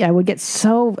 And I would get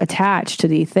so attached to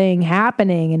the thing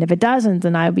happening. And if it doesn't,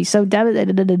 then I would be so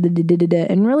devastated.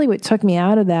 And really what took me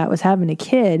out of that was having a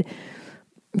kid,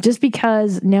 just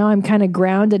because now I'm kind of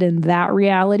grounded in that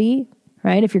reality,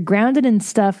 right? If you're grounded in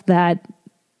stuff that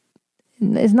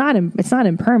it's not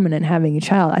impermanent having a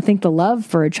child. I think the love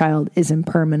for a child is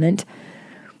impermanent.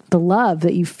 The love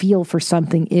that you feel for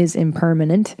something is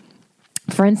impermanent.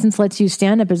 For instance, let's use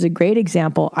stand-up as a great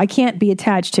example. I can't be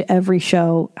attached to every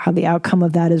show, how the outcome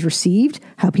of that is received,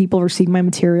 how people receive my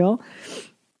material.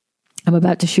 I'm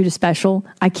about to shoot a special.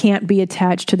 I can't be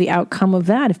attached to the outcome of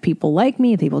that. If people like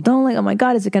me, if people don't like, oh my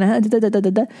God, is it going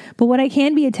to... But what I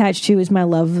can be attached to is my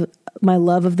love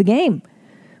of the game.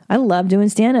 I love doing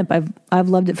stand-up. I've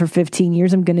loved it for 15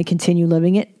 years. I'm going to continue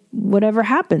loving it, whatever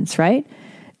happens, right?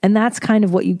 And that's kind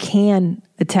of what you can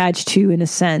attach to, in a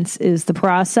sense, is the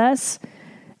process,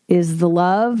 is the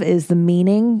love, is the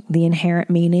meaning, the inherent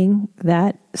meaning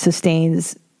that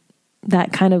sustains,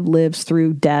 that kind of lives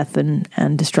through death and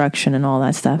destruction and all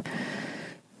that stuff.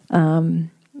 You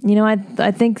know,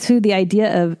 I think too, the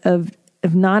idea of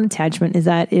non-attachment is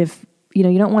that if, you know,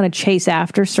 you don't want to chase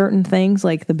after certain things,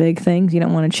 like the big things, you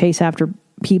don't want to chase after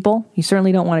people. You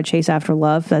certainly don't want to chase after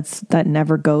love. That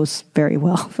never goes very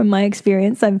well from my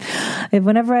experience.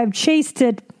 Whenever I've chased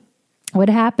it, what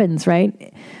happens,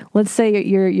 right? Let's say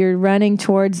you're running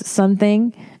towards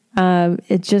something.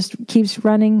 It just keeps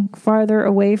running farther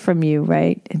away from you,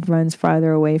 right? It runs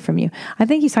farther away from you. I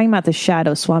think he's talking about the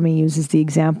shadow. Swami uses the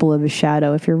example of a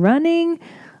shadow. If you're running,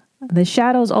 the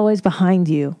shadow's always behind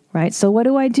you, right? So what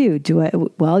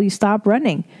do? Well, you stop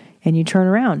running and you turn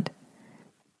around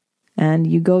and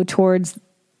you go towards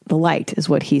The light is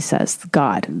what he says,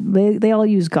 God. They all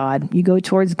use God. You go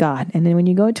towards God. And then when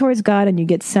you go towards God and you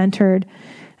get centered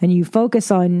and you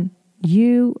focus on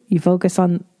you focus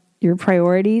on your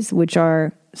priorities, which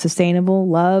are sustainable,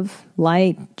 love,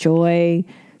 light, joy,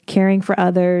 caring for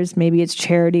others. Maybe it's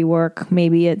charity work.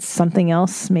 Maybe it's something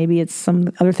else. Maybe it's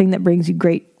some other thing that brings you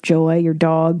great joy, your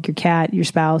dog, your cat, your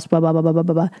spouse, blah, blah, blah, blah, blah,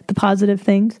 blah, blah. The positive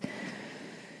things.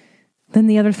 Then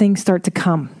the other things start to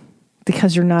come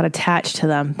because you're not attached to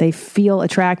them. They feel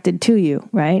attracted to you,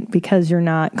 right? Because you're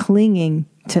not clinging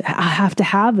to, I have to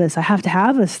have this. I have to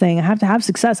have this thing. I have to have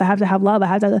success. I have to have love. I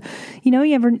have to,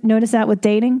 you ever notice that with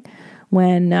dating?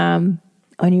 When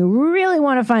you really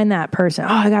want to find that person,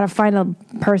 I got to find a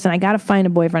person. I got to find a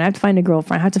boyfriend. I have to find a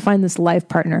girlfriend. I have to find this life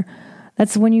partner.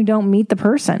 That's when you don't meet the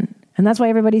person. And that's why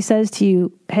everybody says to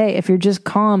you, hey, if you're just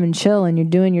calm and chill and you're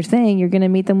doing your thing, you're going to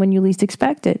meet them when you least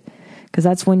expect it. Because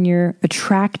that's when you're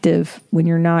attractive, when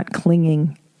you're not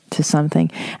clinging to something.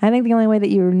 I think the only way that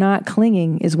you're not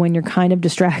clinging is when you're kind of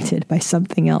distracted by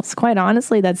something else. Quite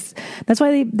honestly, that's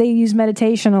why they use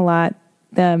meditation a lot.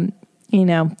 The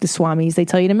swamis, they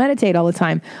tell you to meditate all the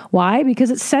time. Why? Because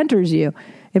it centers you.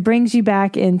 It brings you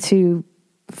back into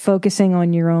focusing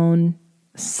on your own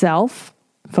self,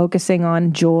 focusing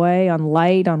on joy, on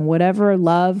light, on whatever,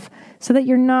 love, so that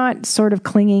you're not sort of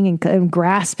clinging and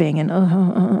grasping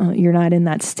and you're not in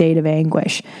that state of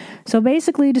anguish. So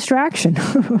basically distraction.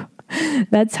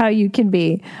 That's how you can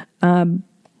be. So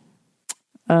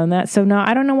now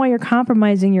I don't know why you're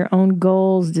compromising your own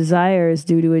goals, desires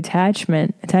due to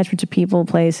attachment to people,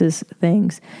 places,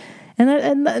 things.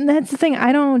 And that's the thing.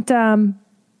 I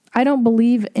don't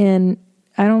believe in,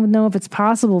 I don't know if it's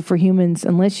possible for humans,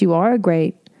 unless you are a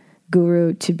great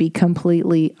guru, to be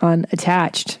completely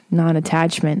unattached,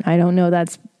 non-attachment. I don't know.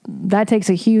 That takes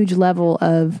a huge level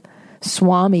of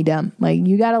swamidom. Like,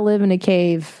 you got to live in a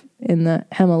cave in the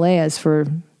Himalayas for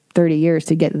 30 years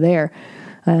to get there.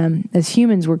 As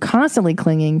humans, we're constantly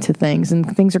clinging to things,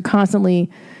 and things are constantly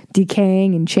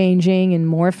decaying and changing and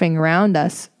morphing around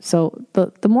us. So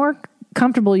the more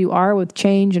comfortable you are with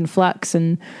change and flux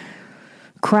and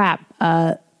crap,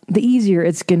 the easier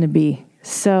it's going to be.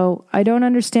 So I don't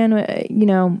understand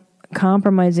what,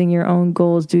 compromising your own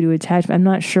goals due to attachment. I'm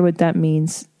not sure what that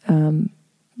means.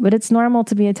 But it's normal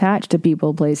to be attached to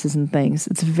people, places, and things.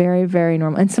 It's very, very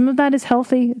normal. And some of that is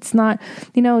healthy. It's not,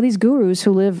 these gurus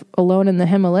who live alone in the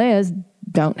Himalayas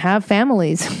don't have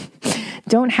families,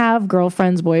 don't have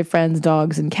girlfriends, boyfriends,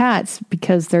 dogs, and cats,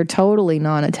 because they're totally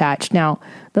non-attached. Now,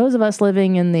 those of us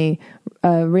living in the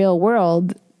real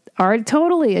world are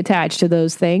totally attached to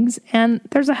those things, and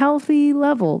there's a healthy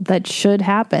level that should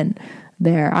happen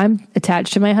there. I'm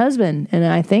attached to my husband, and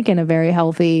I think in a very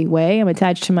healthy way. I'm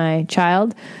attached to my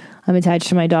child. I'm attached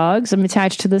to my dogs. I'm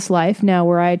attached to this life. Now,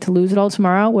 were I to lose it all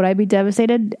tomorrow, would I be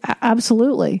devastated?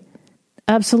 Absolutely.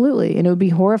 Absolutely. And it would be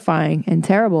horrifying and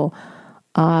terrible.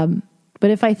 But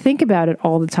if I think about it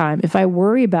all the time, if I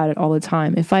worry about it all the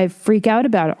time, if I freak out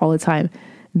about it all the time,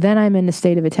 then I'm in a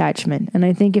state of attachment. And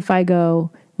I think if I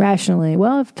go rationally,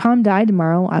 well, if Tom died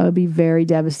tomorrow, I would be very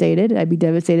devastated. I'd be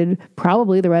devastated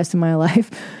probably the rest of my life.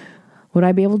 Would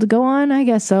I be able to go on? I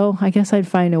guess so. I guess I'd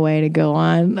find a way to go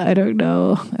on. I don't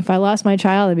know. If I lost my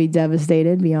child, I'd be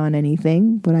devastated beyond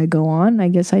anything. Would I go on? I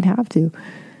guess I'd have to.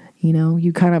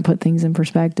 You kind of put things in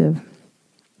perspective.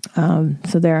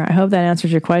 So there, I hope that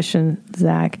answers your question,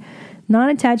 Zach.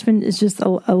 Non-attachment is just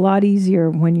a lot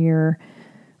easier when you're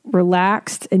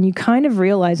relaxed and you kind of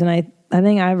realize, and I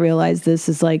think I realized this,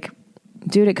 is like,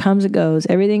 dude, it comes, it goes.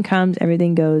 Everything comes,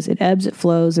 everything goes. It ebbs, it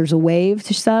flows. There's a wave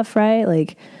to stuff, right?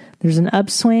 Like, there's an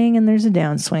upswing and there's a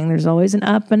downswing. There's always an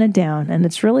up and a down. And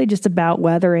it's really just about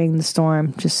weathering the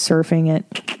storm, just surfing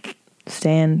it,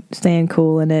 staying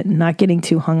cool in it, and not getting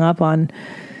too hung up on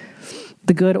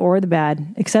the good or the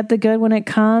bad. Accept the good when it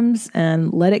comes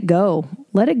and let it go.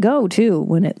 Let it go, too,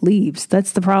 when it leaves.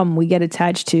 That's the problem. We get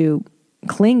attached to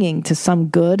clinging to some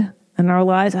good in our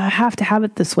lives. I have to have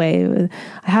it this way.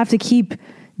 I have to keep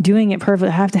doing it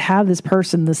perfect. I have to have this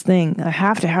person, this thing. I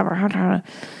have to have her.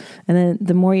 And then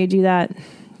the more you do that,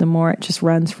 the more it just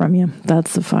runs from you.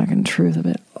 That's the fucking truth of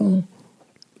it. Oh.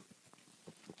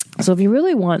 So if you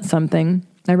really want something,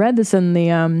 I read this in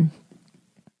the,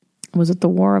 was it The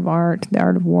War of Art, The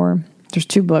Art of War? There's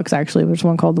two books, actually. There's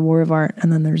one called The War of Art,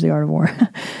 and then there's The Art of War.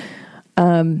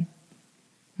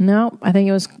 No, I think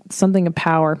it was something of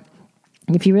power.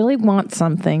 If you really want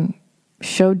something,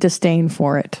 show disdain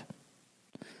for it.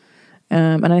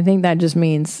 And I think that just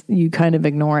means you kind of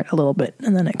ignore it a little bit,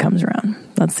 and then it comes around.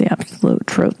 That's the absolute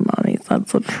truth, mommy.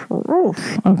 That's the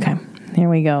truth. Okay, here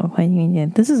we go.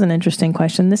 This is an interesting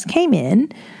question. This came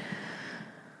in.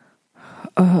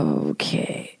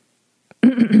 Okay.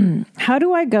 How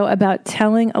do I go about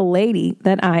telling a lady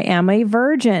that I am a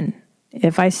virgin,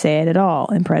 if I say it at all,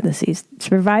 in parentheses? To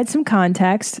provide some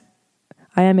context,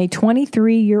 I am a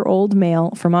 23-year-old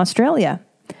male from Australia.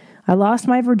 I lost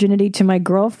my virginity to my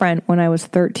girlfriend when I was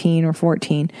 13 or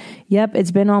 14. Yep,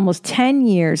 it's been almost 10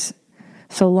 years,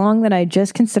 so long that I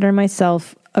just consider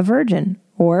myself a virgin,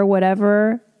 or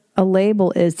whatever a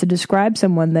label is to describe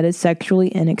someone that is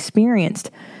sexually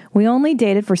inexperienced. We only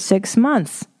dated for 6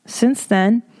 months. Since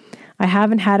then, I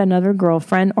haven't had another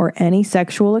girlfriend or any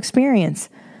sexual experience.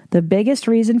 The biggest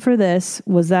reason for this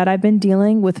was that I've been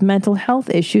dealing with mental health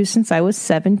issues since I was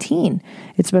 17.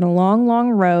 It's been a long, long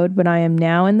road, but I am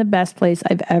now in the best place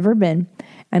I've ever been.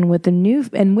 And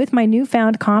with my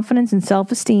newfound confidence and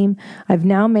self-esteem, I've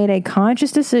now made a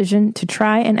conscious decision to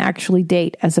try and actually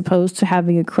date, as opposed to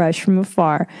having a crush from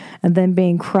afar and then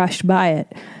being crushed by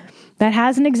it. That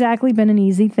hasn't exactly been an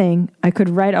easy thing. I could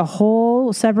write a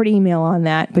whole separate email on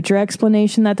that, but your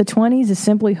explanation that the 20s is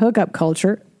simply hookup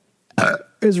culture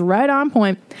is right on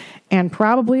point, and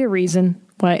probably a reason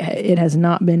why it has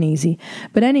not been easy.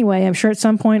 But anyway, I'm sure at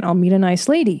some point I'll meet a nice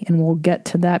lady, and we'll get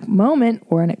to that moment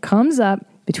when it comes up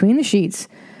between the sheets.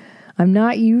 I'm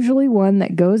not usually one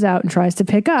that goes out and tries to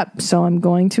pick up, so I'm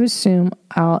going to assume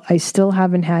I still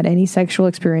haven't had any sexual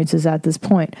experiences at this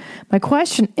point. My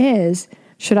question is,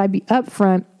 should I be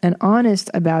upfront and honest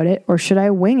about it, or should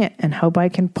I wing it and hope I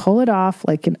can pull it off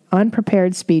like an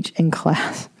unprepared speech in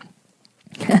class?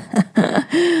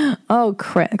 Oh,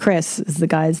 Chris is the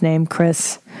guy's name,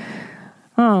 Chris.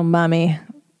 Oh, mommy.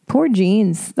 Poor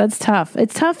jeans. That's tough.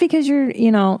 It's tough because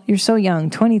you're so young.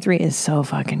 23 is so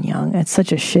fucking young. It's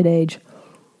such a shit age.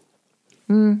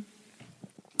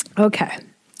 Okay.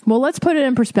 Well, let's put it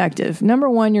in perspective. Number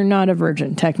one, you're not a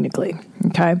virgin, technically.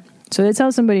 Okay. So to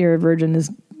tell somebody you're a virgin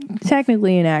is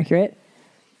technically inaccurate.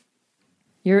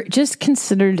 You're just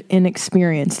considered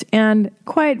inexperienced. And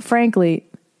quite frankly,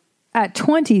 at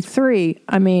 23,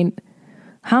 I mean,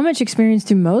 how much experience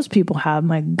do most people have?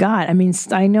 My God. I mean,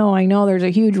 I know there's a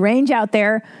huge range out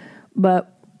there,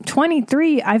 but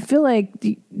 23, I feel like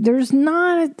there's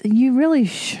not, you really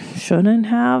shouldn't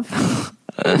have.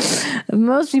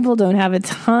 Most people don't have a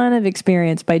ton of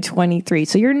experience by 23.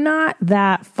 So you're not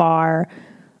that far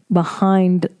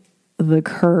behind the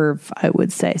curve, I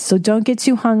would say. So don't get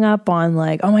too hung up on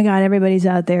like, oh my God, everybody's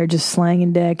out there just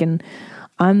slanging dick and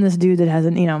I'm this dude that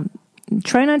hasn't,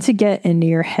 try not to get into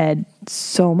your head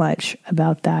so much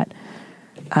about that.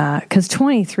 'Cause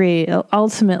 23,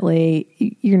 ultimately,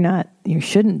 you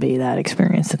shouldn't be that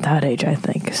experienced at that age, I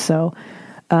think. So,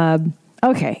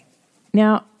 okay.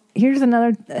 Now, here's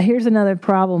another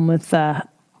problem with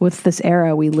this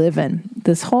era we live in.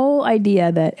 This whole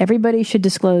idea that everybody should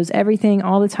disclose everything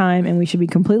all the time and we should be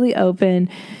completely open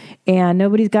and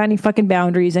nobody's got any fucking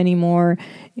boundaries anymore.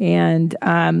 And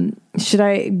should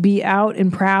I be out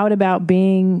and proud about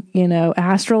being,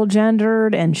 astral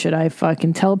gendered? And should I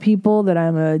fucking tell people that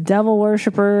I'm a devil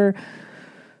worshiper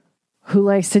who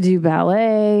likes to do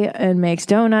ballet and makes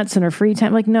donuts in her free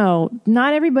time? Like, no,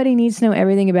 not everybody needs to know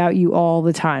everything about you all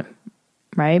the time,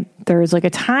 right? There's like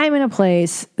a time and a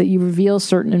place that you reveal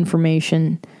certain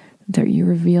information. Is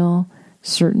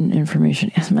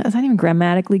that even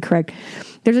grammatically correct?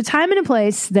 There's a time and a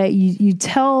place that you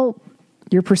tell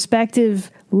your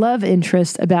prospective love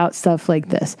interest about stuff like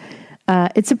this.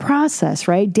 It's a process,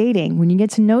 right? Dating, when you get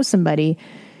to know somebody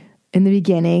in the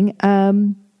beginning.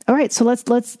 All right, so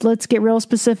let's get real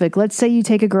specific. Let's say you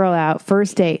take a girl out,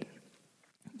 first date.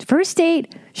 First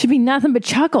date should be nothing but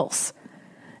chuckles.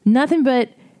 Nothing but,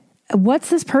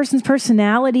 what's this person's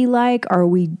personality like? Are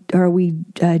we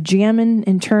jamming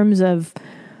in terms of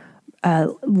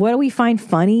what do we find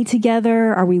funny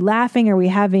together? Are we laughing? Are we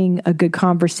having a good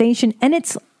conversation? And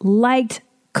it's light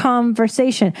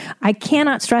conversation. I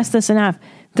cannot stress this enough.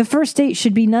 The first date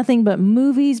should be nothing but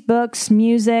movies, books,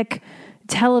 music,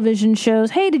 television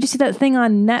shows. Hey, did you see that thing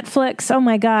on Netflix? Oh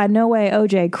my God, no way,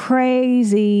 OJ,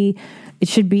 crazy. It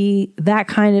should be that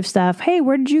kind of stuff. Hey,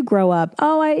 where did you grow up?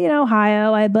 Oh,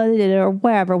 Ohio, or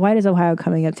wherever. Why is Ohio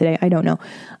coming up today? I don't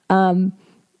know.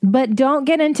 But don't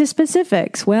get into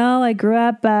specifics. Well, I grew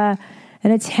up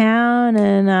in a town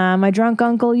and my drunk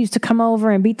uncle used to come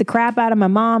over and beat the crap out of my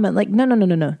mom. And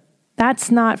no. That's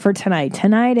not for tonight.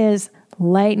 Tonight is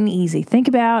light and easy. Think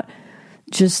about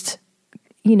just,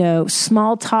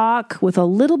 small talk with a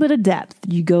little bit of depth.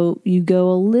 You go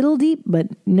a little deep, but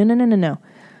no.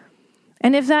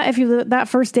 And if that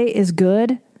first date is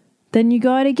good, then you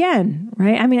go out again,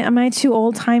 right? I mean, am I too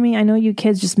old-timey? I know you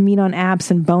kids just meet on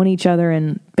apps and bone each other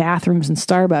in bathrooms and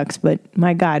Starbucks, but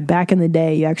my God, back in the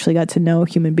day, you actually got to know a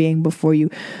human being before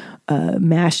you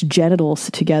mashed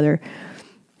genitals together.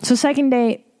 So second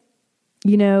date,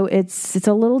 it's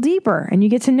a little deeper and you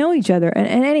get to know each other. And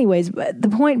anyways, the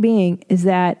point being is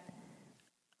that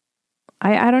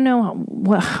I don't know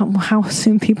how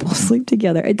soon people sleep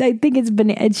together. I think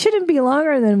it shouldn't be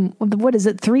longer than, what is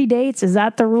it, 3 dates? Is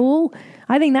that the rule?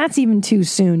 I think that's even too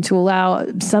soon to allow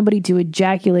somebody to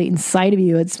ejaculate inside of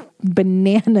you. It's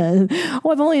bananas. Oh,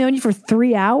 I've only known you for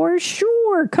 3 hours?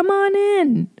 Sure, come on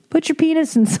in. Put your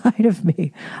penis inside of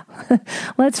me.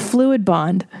 Let's fluid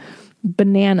bond.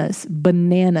 Bananas.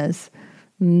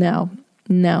 No.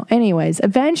 Anyways,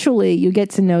 eventually you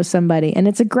get to know somebody, and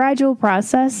it's a gradual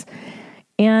process.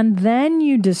 And then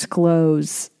you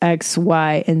disclose X,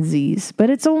 Y, and Z's.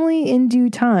 But it's only in due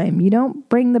time. You don't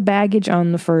bring the baggage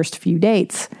on the first few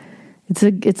dates.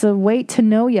 It's a wait to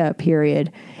know ya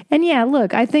period. And yeah,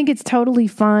 look, I think it's totally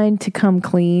fine to come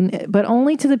clean, but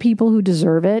only to the people who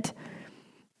deserve it.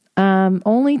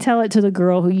 Only tell it to the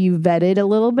girl who you vetted a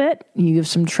little bit. You have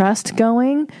some trust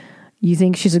going. You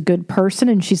think she's a good person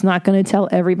and she's not going to tell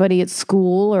everybody at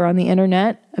school or on the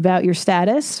internet about your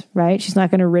status, right? She's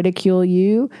not going to ridicule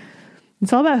you.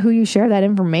 It's all about who you share that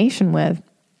information with.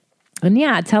 And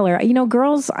yeah, tell her,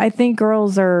 I think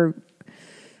girls are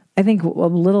a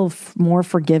little more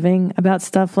forgiving about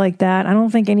stuff like that. I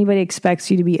don't think anybody expects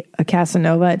you to be a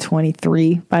Casanova at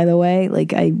 23, by the way.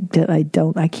 Like I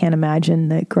can't imagine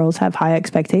that girls have high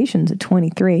expectations at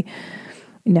 23.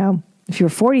 No. If you were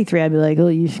 43, I'd be like, oh,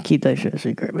 you should keep that shit a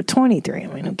secret. But 23,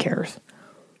 who cares?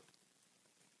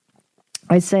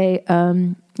 I'd say,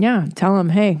 tell them,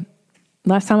 hey,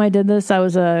 last time I did this, I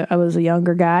was a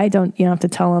younger guy. You don't have to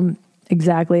tell them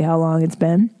exactly how long it's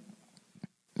been.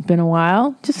 It's been a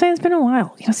while. Just say it's been a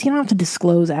while. So you don't have to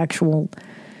disclose actual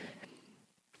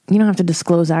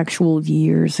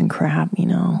years and crap,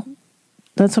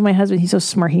 That's what my husband, he's so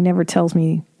smart. He never tells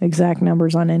me exact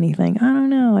numbers on anything. I don't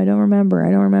know. I don't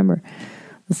remember.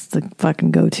 This is the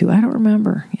fucking go-to. I don't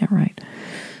remember. Yeah, right.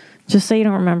 Just say you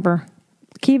don't remember.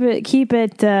 Keep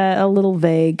it a little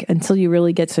vague until you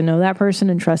really get to know that person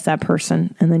and trust that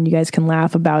person. And then you guys can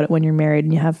laugh about it when you're married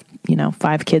and you have,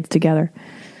 5 kids together.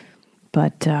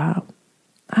 But I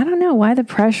don't know why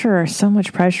so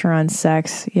much pressure on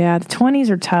sex. Yeah, the 20s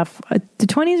are tough. The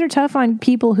 20s are tough on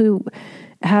people who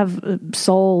have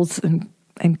souls and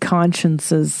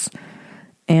consciences,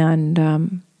 and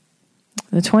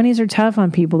the 20s are tough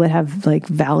on people that have like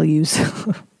values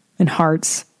and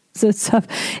hearts. So it's tough.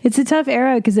 It's a tough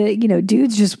era because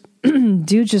dudes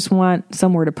just want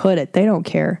somewhere to put it. They don't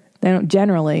care. They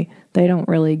don't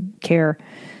really care.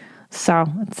 So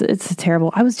it's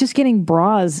terrible. I was just getting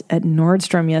bras at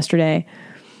Nordstrom yesterday.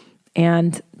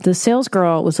 And the sales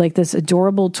girl was like this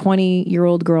adorable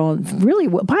 20-year-old girl. Really,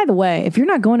 by the way, if you're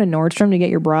not going to Nordstrom to get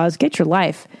your bras, get your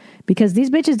life. Because these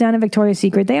bitches down in Victoria's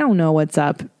Secret, they don't know what's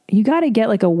up. You got to get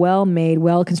like a well-made,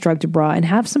 well-constructed bra and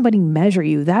have somebody measure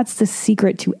you. That's the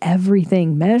secret to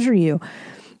everything. Measure you.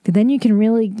 Then you can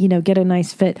really, get a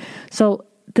nice fit. So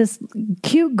this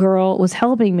cute girl was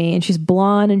helping me, and she's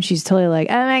blonde, and she's totally like,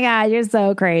 oh my God, you're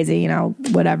so crazy,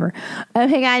 whatever. Oh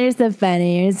my God, you're so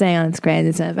funny. You're saying all this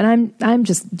crazy stuff. And I'm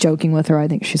just joking with her. I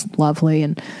think she's lovely.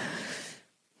 And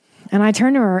I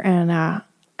turned to her and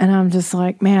I'm just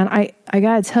like, man, I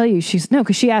gotta tell you,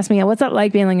 because she asked me, what's that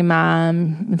like being like a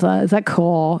mom? Is that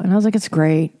cool? And I was like, it's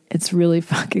great. It's really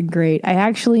fucking great. I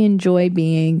actually enjoy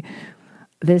being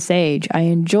this age. I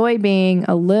enjoy being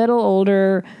a little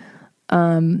older,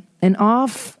 and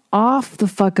off the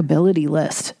fuckability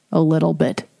list a little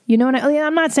bit. You know what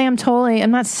I'm not saying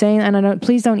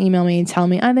please don't email me and tell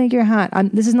me, I think you're hot.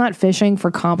 This is not fishing for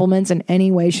compliments in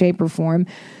any way, shape, or form.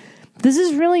 This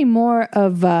is really more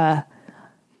of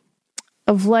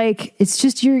like, it's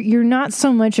just, you're not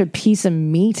so much a piece of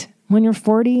meat when you're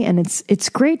 40, and it's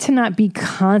great to not be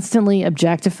constantly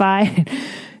objectified.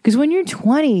 Because when you're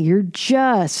 20, you're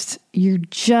just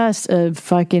a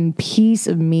fucking piece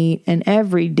of meat, and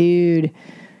every dude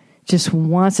just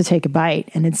wants to take a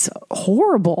bite, and it's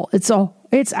horrible. It's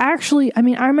actually, I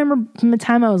remember from the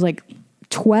time I was like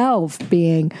 12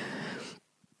 being,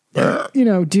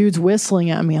 dudes whistling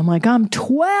at me. I'm like, I'm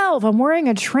 12. I'm wearing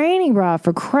a training bra,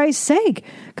 for Christ's sake,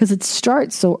 because it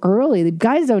starts so early. The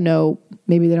guys don't know,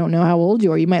 maybe they don't know how old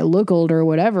you are. You might look older or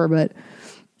whatever, but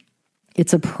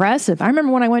it's oppressive. I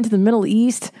remember when I went to the Middle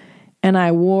East and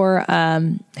I wore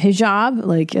hijab,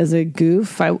 like as a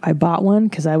goof. I bought one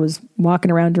because I was walking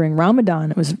around during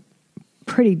Ramadan. It was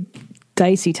pretty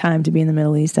dicey time to be in the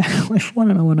Middle East. I don't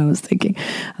know what I was thinking.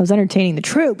 I was entertaining the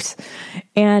troops.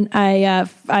 And I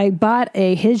bought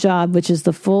a hijab, which is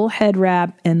the full head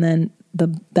wrap and then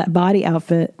that body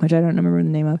outfit, which I don't remember the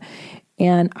name of.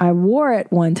 And I wore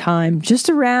it one time just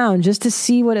to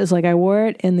see what it was like. I wore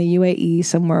it in the UAE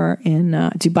somewhere in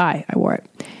Dubai. I wore it.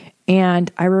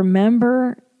 And I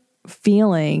remember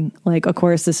feeling like, of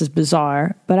course, this is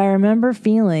bizarre, but I remember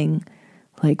feeling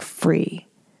like free.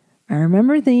 I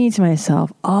remember thinking to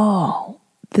myself, oh,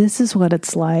 this is what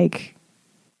it's like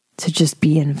to just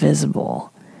be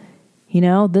invisible. You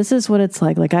know, this is what it's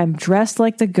like. Like I'm dressed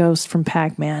like the ghost from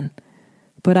Pac-Man,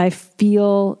 but I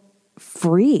feel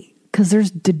free because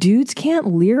the dudes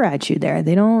can't leer at you there.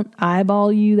 They don't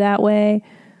eyeball you that way.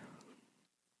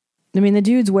 I mean, the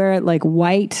dudes wear like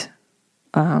white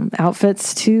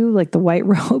outfits too, like the white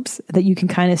robes that you can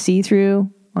kind of see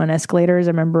through on escalators.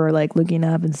 I remember like looking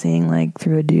up and seeing like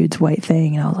through a dude's white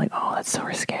thing, and I was like, oh, that's so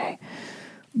risque.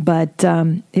 But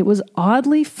it was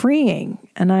oddly freeing,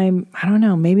 and I don't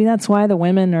know, maybe that's why the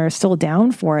women are still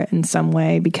down for it in some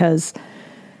way, because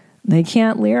they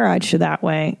can't leer at you that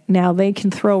way. Now they can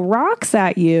throw rocks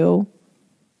at you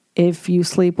if you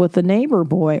sleep with the neighbor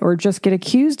boy, or just get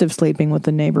accused of sleeping with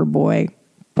the neighbor boy.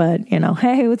 But, you know,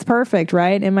 hey, it's perfect,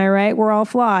 right? Am I right? We're all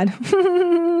flawed.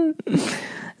 The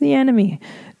enemy.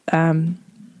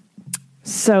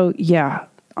 So, yeah.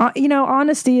 You know,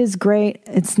 honesty is great.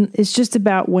 It's just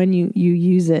about when you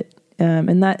use it.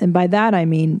 And by that, I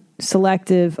mean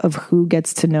selective of who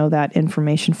gets to know that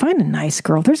information. Find a nice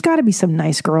girl. There's got to be some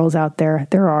nice girls out there.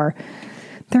 There are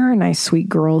nice, sweet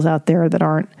girls out there that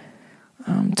aren't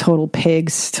total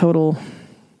pigs, total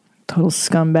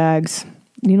scumbags.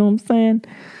 You know what I'm saying?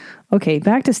 Okay,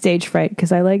 back to stage fright,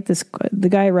 because I like this. The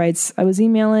guy writes, I was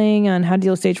emailing on how to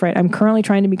deal with stage fright. I'm currently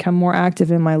trying to become more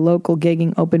active in my local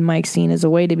gigging open mic scene as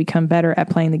a way to become better at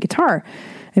playing the guitar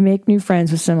and make new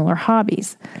friends with similar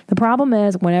hobbies. The problem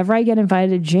is, whenever I get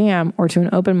invited to jam or to an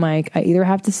open mic, I either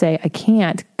have to say I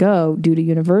can't go due to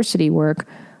university work.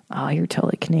 Oh, you're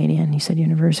totally Canadian. You said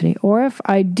university. Or if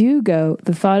I do go,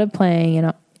 the thought of playing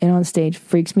and on stage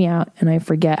freaks me out, and I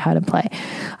forget how to play.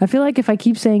 I feel like if I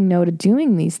keep saying no to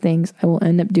doing these things, I will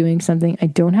end up doing something I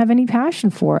don't have any passion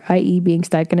for, i.e. being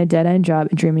stuck in a dead-end job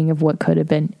and dreaming of what could have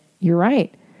been. You're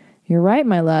right. You're right,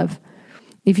 my love.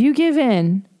 If you give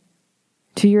in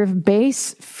to your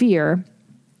base fear,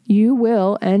 you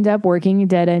will end up working a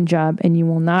dead-end job and you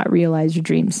will not realize your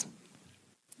dreams.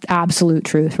 Absolute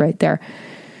truth right there.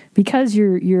 Because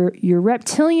your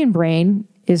reptilian brain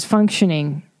is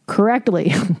functioning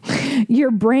correctly.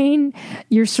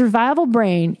 Your survival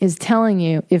brain is telling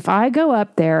you, if I go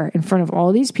up there in front of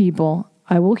all these people,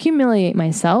 I will humiliate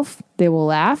myself. They will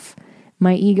laugh.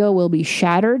 My ego will be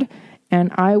shattered,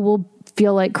 and I will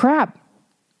feel like crap.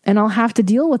 And I'll have to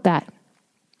deal with that.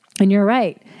 And you're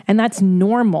right. And that's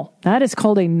normal. That is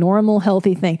called a normal,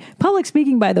 healthy thing. Public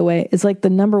speaking, by the way, is like the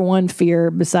number one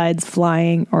fear besides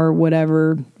flying or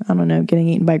whatever. I don't know, getting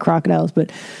eaten by crocodiles,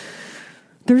 but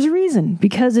there's a reason,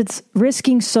 because it's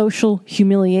risking social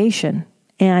humiliation.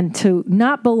 And to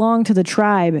not belong to the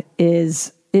tribe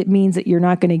it means that you're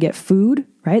not going to get food,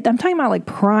 right? I'm talking about like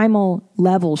primal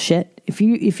level shit. If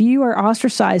you are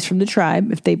ostracized from the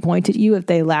tribe, if they point at you, if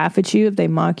they laugh at you, if they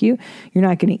mock you, you're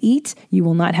not going to eat, you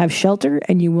will not have shelter,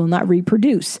 and you will not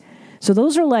reproduce. So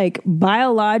those are like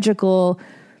biological,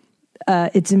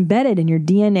 it's embedded in your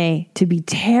DNA to be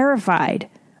terrified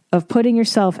of putting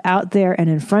yourself out there and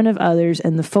in front of others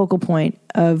and the focal point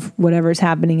of whatever's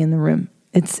happening in the room.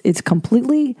 It's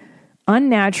completely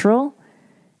unnatural,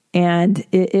 and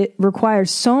it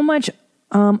requires so much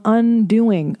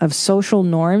undoing of social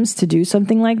norms to do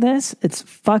something like this. It's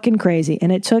fucking crazy.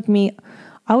 And it took me,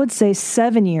 I would say,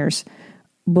 7 years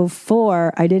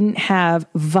before I didn't have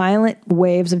violent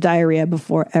waves of diarrhea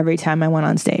before every time I went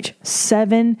on stage.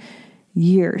 7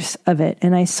 years of it.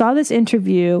 And I saw this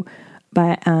interview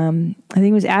by, I think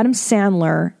it was Adam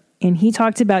Sandler, and he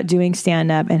talked about doing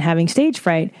stand-up and having stage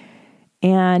fright.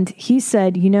 And he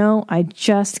said, I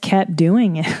just kept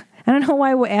doing it. I don't know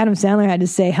why what Adam Sandler had to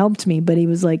say helped me, but he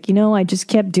was like, I just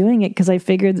kept doing it because I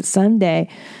figured that someday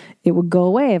it would go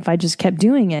away if I just kept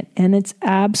doing it. And it's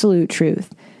absolute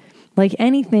truth. Like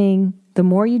anything, the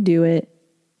more you do it,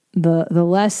 the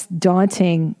less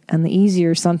daunting and the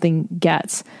easier something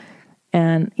gets.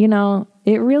 And,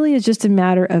 it really is just a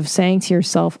matter of saying to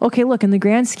yourself, okay, look, in the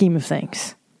grand scheme of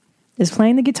things, is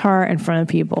playing the guitar in front of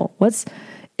people.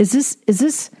 Is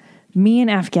this me in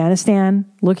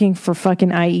Afghanistan looking for fucking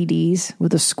IEDs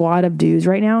with a squad of dudes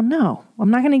right now? No, I'm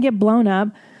not going to get blown up.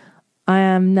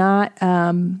 I'm not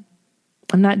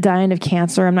dying of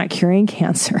cancer. I'm not curing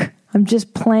cancer. I'm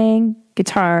just playing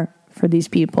guitar for these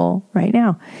people right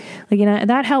now. Like,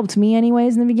 that helped me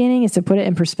anyways in the beginning, is to put it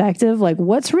in perspective. Like,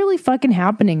 what's really fucking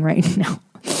happening right now?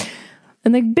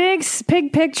 And the big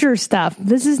picture stuff,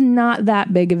 this is not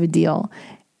that big of a deal.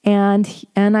 And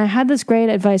I had this great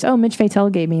advice. Oh, Mitch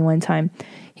Fatel gave me one time.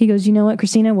 He goes, you know what,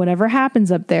 Christina, whatever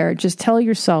happens up there, just tell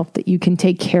yourself that you can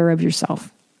take care of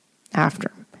yourself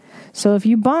after. So if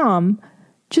you bomb,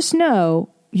 just know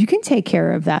you can take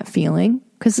care of that feeling,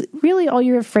 because really all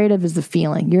you're afraid of is the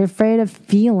feeling. You're afraid of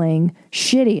feeling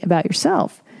shitty about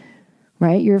yourself,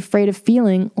 right? You're afraid of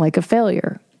feeling like a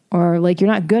failure or like you're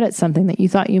not good at something that you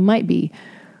thought you might be.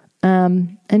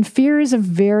 And fear is a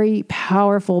very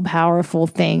powerful, powerful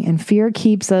thing. And fear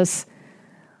keeps us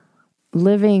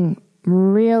living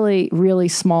really, really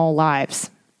small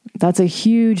lives. That's a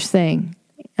huge thing.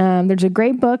 There's a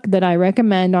great book that I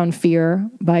recommend on fear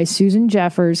by Susan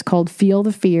Jeffers called Feel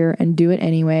the Fear and Do It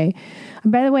Anyway.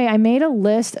 And by the way, I made a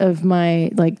list of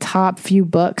my top few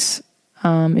books.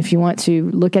 If you want to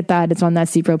look at that, it's on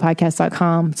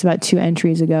that'sdeepbropodcast.com. It's about 2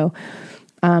 entries ago.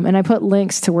 And I put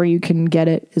links to where you can get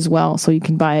it as well, so you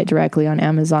can buy it directly on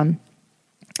Amazon.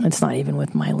 It's not even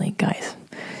with my link, guys.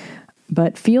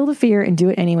 But Feel the Fear and Do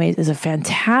It Anyways is a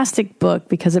fantastic book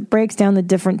because it breaks down the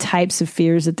different types of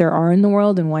fears that there are in the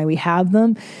world and why we have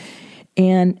them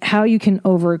and how you can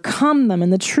overcome them.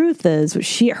 And the truth is,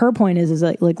 her point is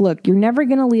like, look, you're never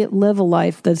going to live a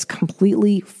life that's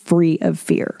completely free of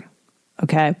fear.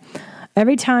 Okay.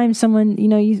 Every time someone,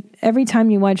 every time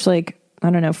you watch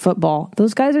football,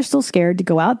 those guys are still scared to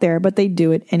go out there, but they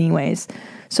do it anyways.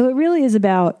 So it really is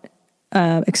about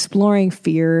exploring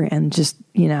fear and just,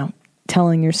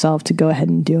 telling yourself to go ahead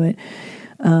and do it.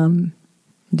 Do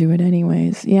it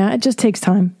anyways. Yeah, it just takes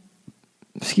time.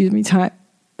 Excuse me, time.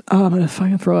 Oh, I'm going to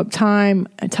fucking throw up. Time,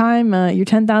 your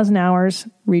 10,000 hours.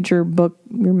 Read your book,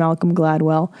 your Malcolm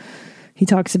Gladwell. He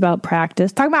talks about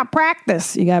practice. Talk about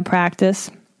practice. You got to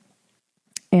practice.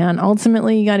 And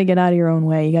ultimately, you got to get out of your own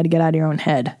way. You got to get out of your own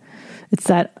head. It's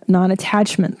that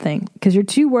non-attachment thing, because you're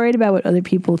too worried about what other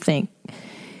people think.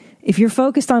 If you're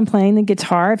focused on playing the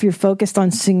guitar, if you're focused on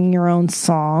singing your own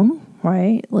song,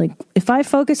 right? Like if I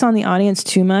focus on the audience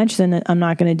too much, then I'm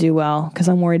not going to do well because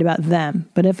I'm worried about them.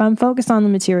 But if I'm focused on the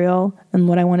material and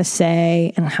what I want to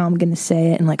say and how I'm going to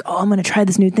say it and I'm going to try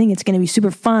this new thing, it's going to be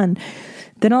super fun.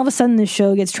 Then all of a sudden the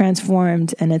show gets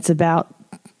transformed and it's about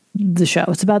the show.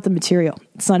 It's about the material.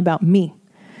 It's not about me.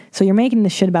 So you're making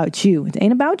this shit about you. It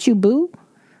ain't about you, boo.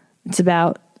 It's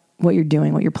about what you're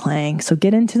doing, what you're playing. So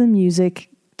get into the music.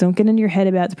 Don't get into your head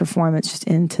about the performance, just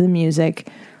into the music.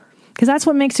 Because that's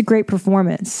what makes a great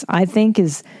performance, I think,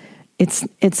 is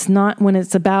it's not when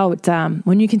it's about,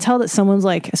 when you can tell that someone's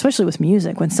especially with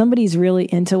music, when somebody's really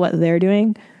into what they're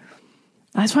doing.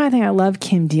 That's why I think I love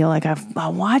Kim Deal. I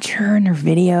watch her in her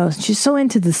videos. She's so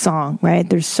into the song, right?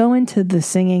 They're so into the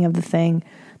singing of the thing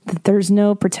that there's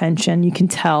no pretension. You can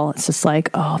tell. It's just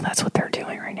oh, that's what they're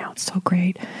doing right now. It's so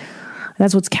great.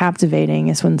 That's what's captivating,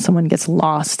 is when someone gets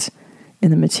lost in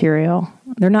the material.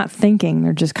 They're not thinking,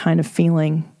 they're just kind of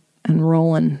feeling and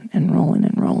rolling and rolling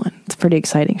and rolling. It's pretty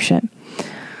exciting shit.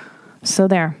 So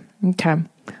there. Okay.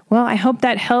 Well, I hope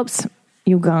that helps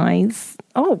you guys.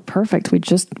 Oh, perfect. We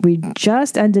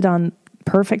just ended on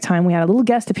perfect time. We had a little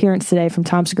guest appearance today from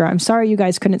Tom Segura. I'm sorry you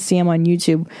guys couldn't see him on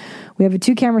YouTube. We have a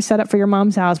 2-camera setup for your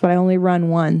mom's house, but I only run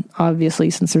one,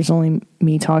 obviously, since there's only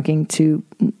me talking to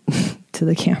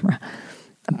the camera.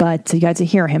 But you got to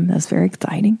hear him. That's very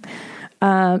exciting.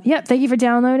 Thank you for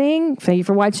downloading. Thank you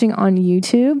for watching on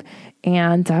YouTube.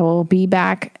 And I will be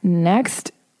back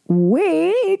next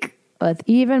week with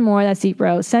even more That's Deep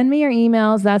Bro. Send me your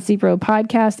emails. That's Deep Bro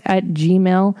Podcast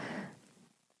 @gmail.com.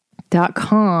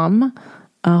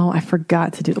 Oh, I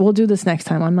forgot to do it. We'll do this next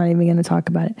time. I'm not even going to talk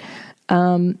about it.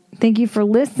 Thank you for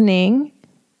listening.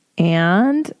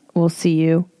 And we'll see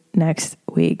you next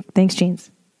week. Thanks,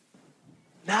 Jeans.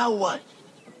 Now what?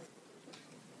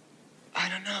 I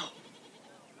don't know.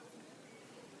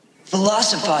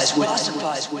 Philosophize with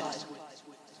it.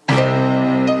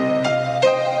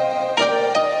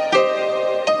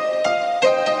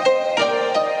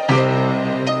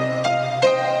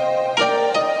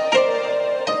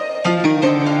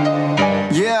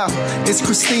 It's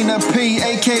Christina P,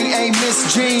 aka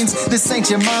Miss Jeans. This ain't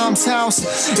your mom's house,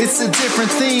 it's a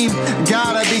different theme.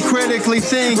 Gotta be critically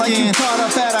thinking. Like you caught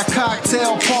up at a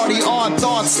cocktail party, odd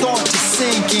thoughts start to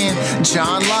sink in.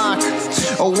 John Locke,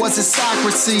 or was it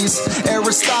Socrates?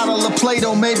 Aristotle or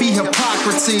Plato, maybe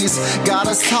Hippocrates. Got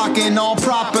us talking all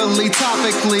properly,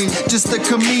 topically. Just a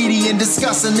comedian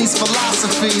discussing these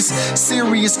philosophies.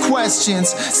 Serious questions,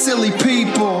 silly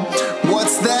people.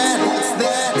 What's that?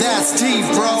 That's deep,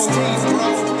 bro.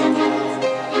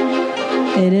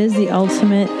 It is the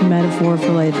ultimate metaphor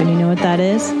for life. And you know what that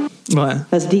is? What?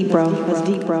 That's deep, bro. That's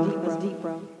deep, bro.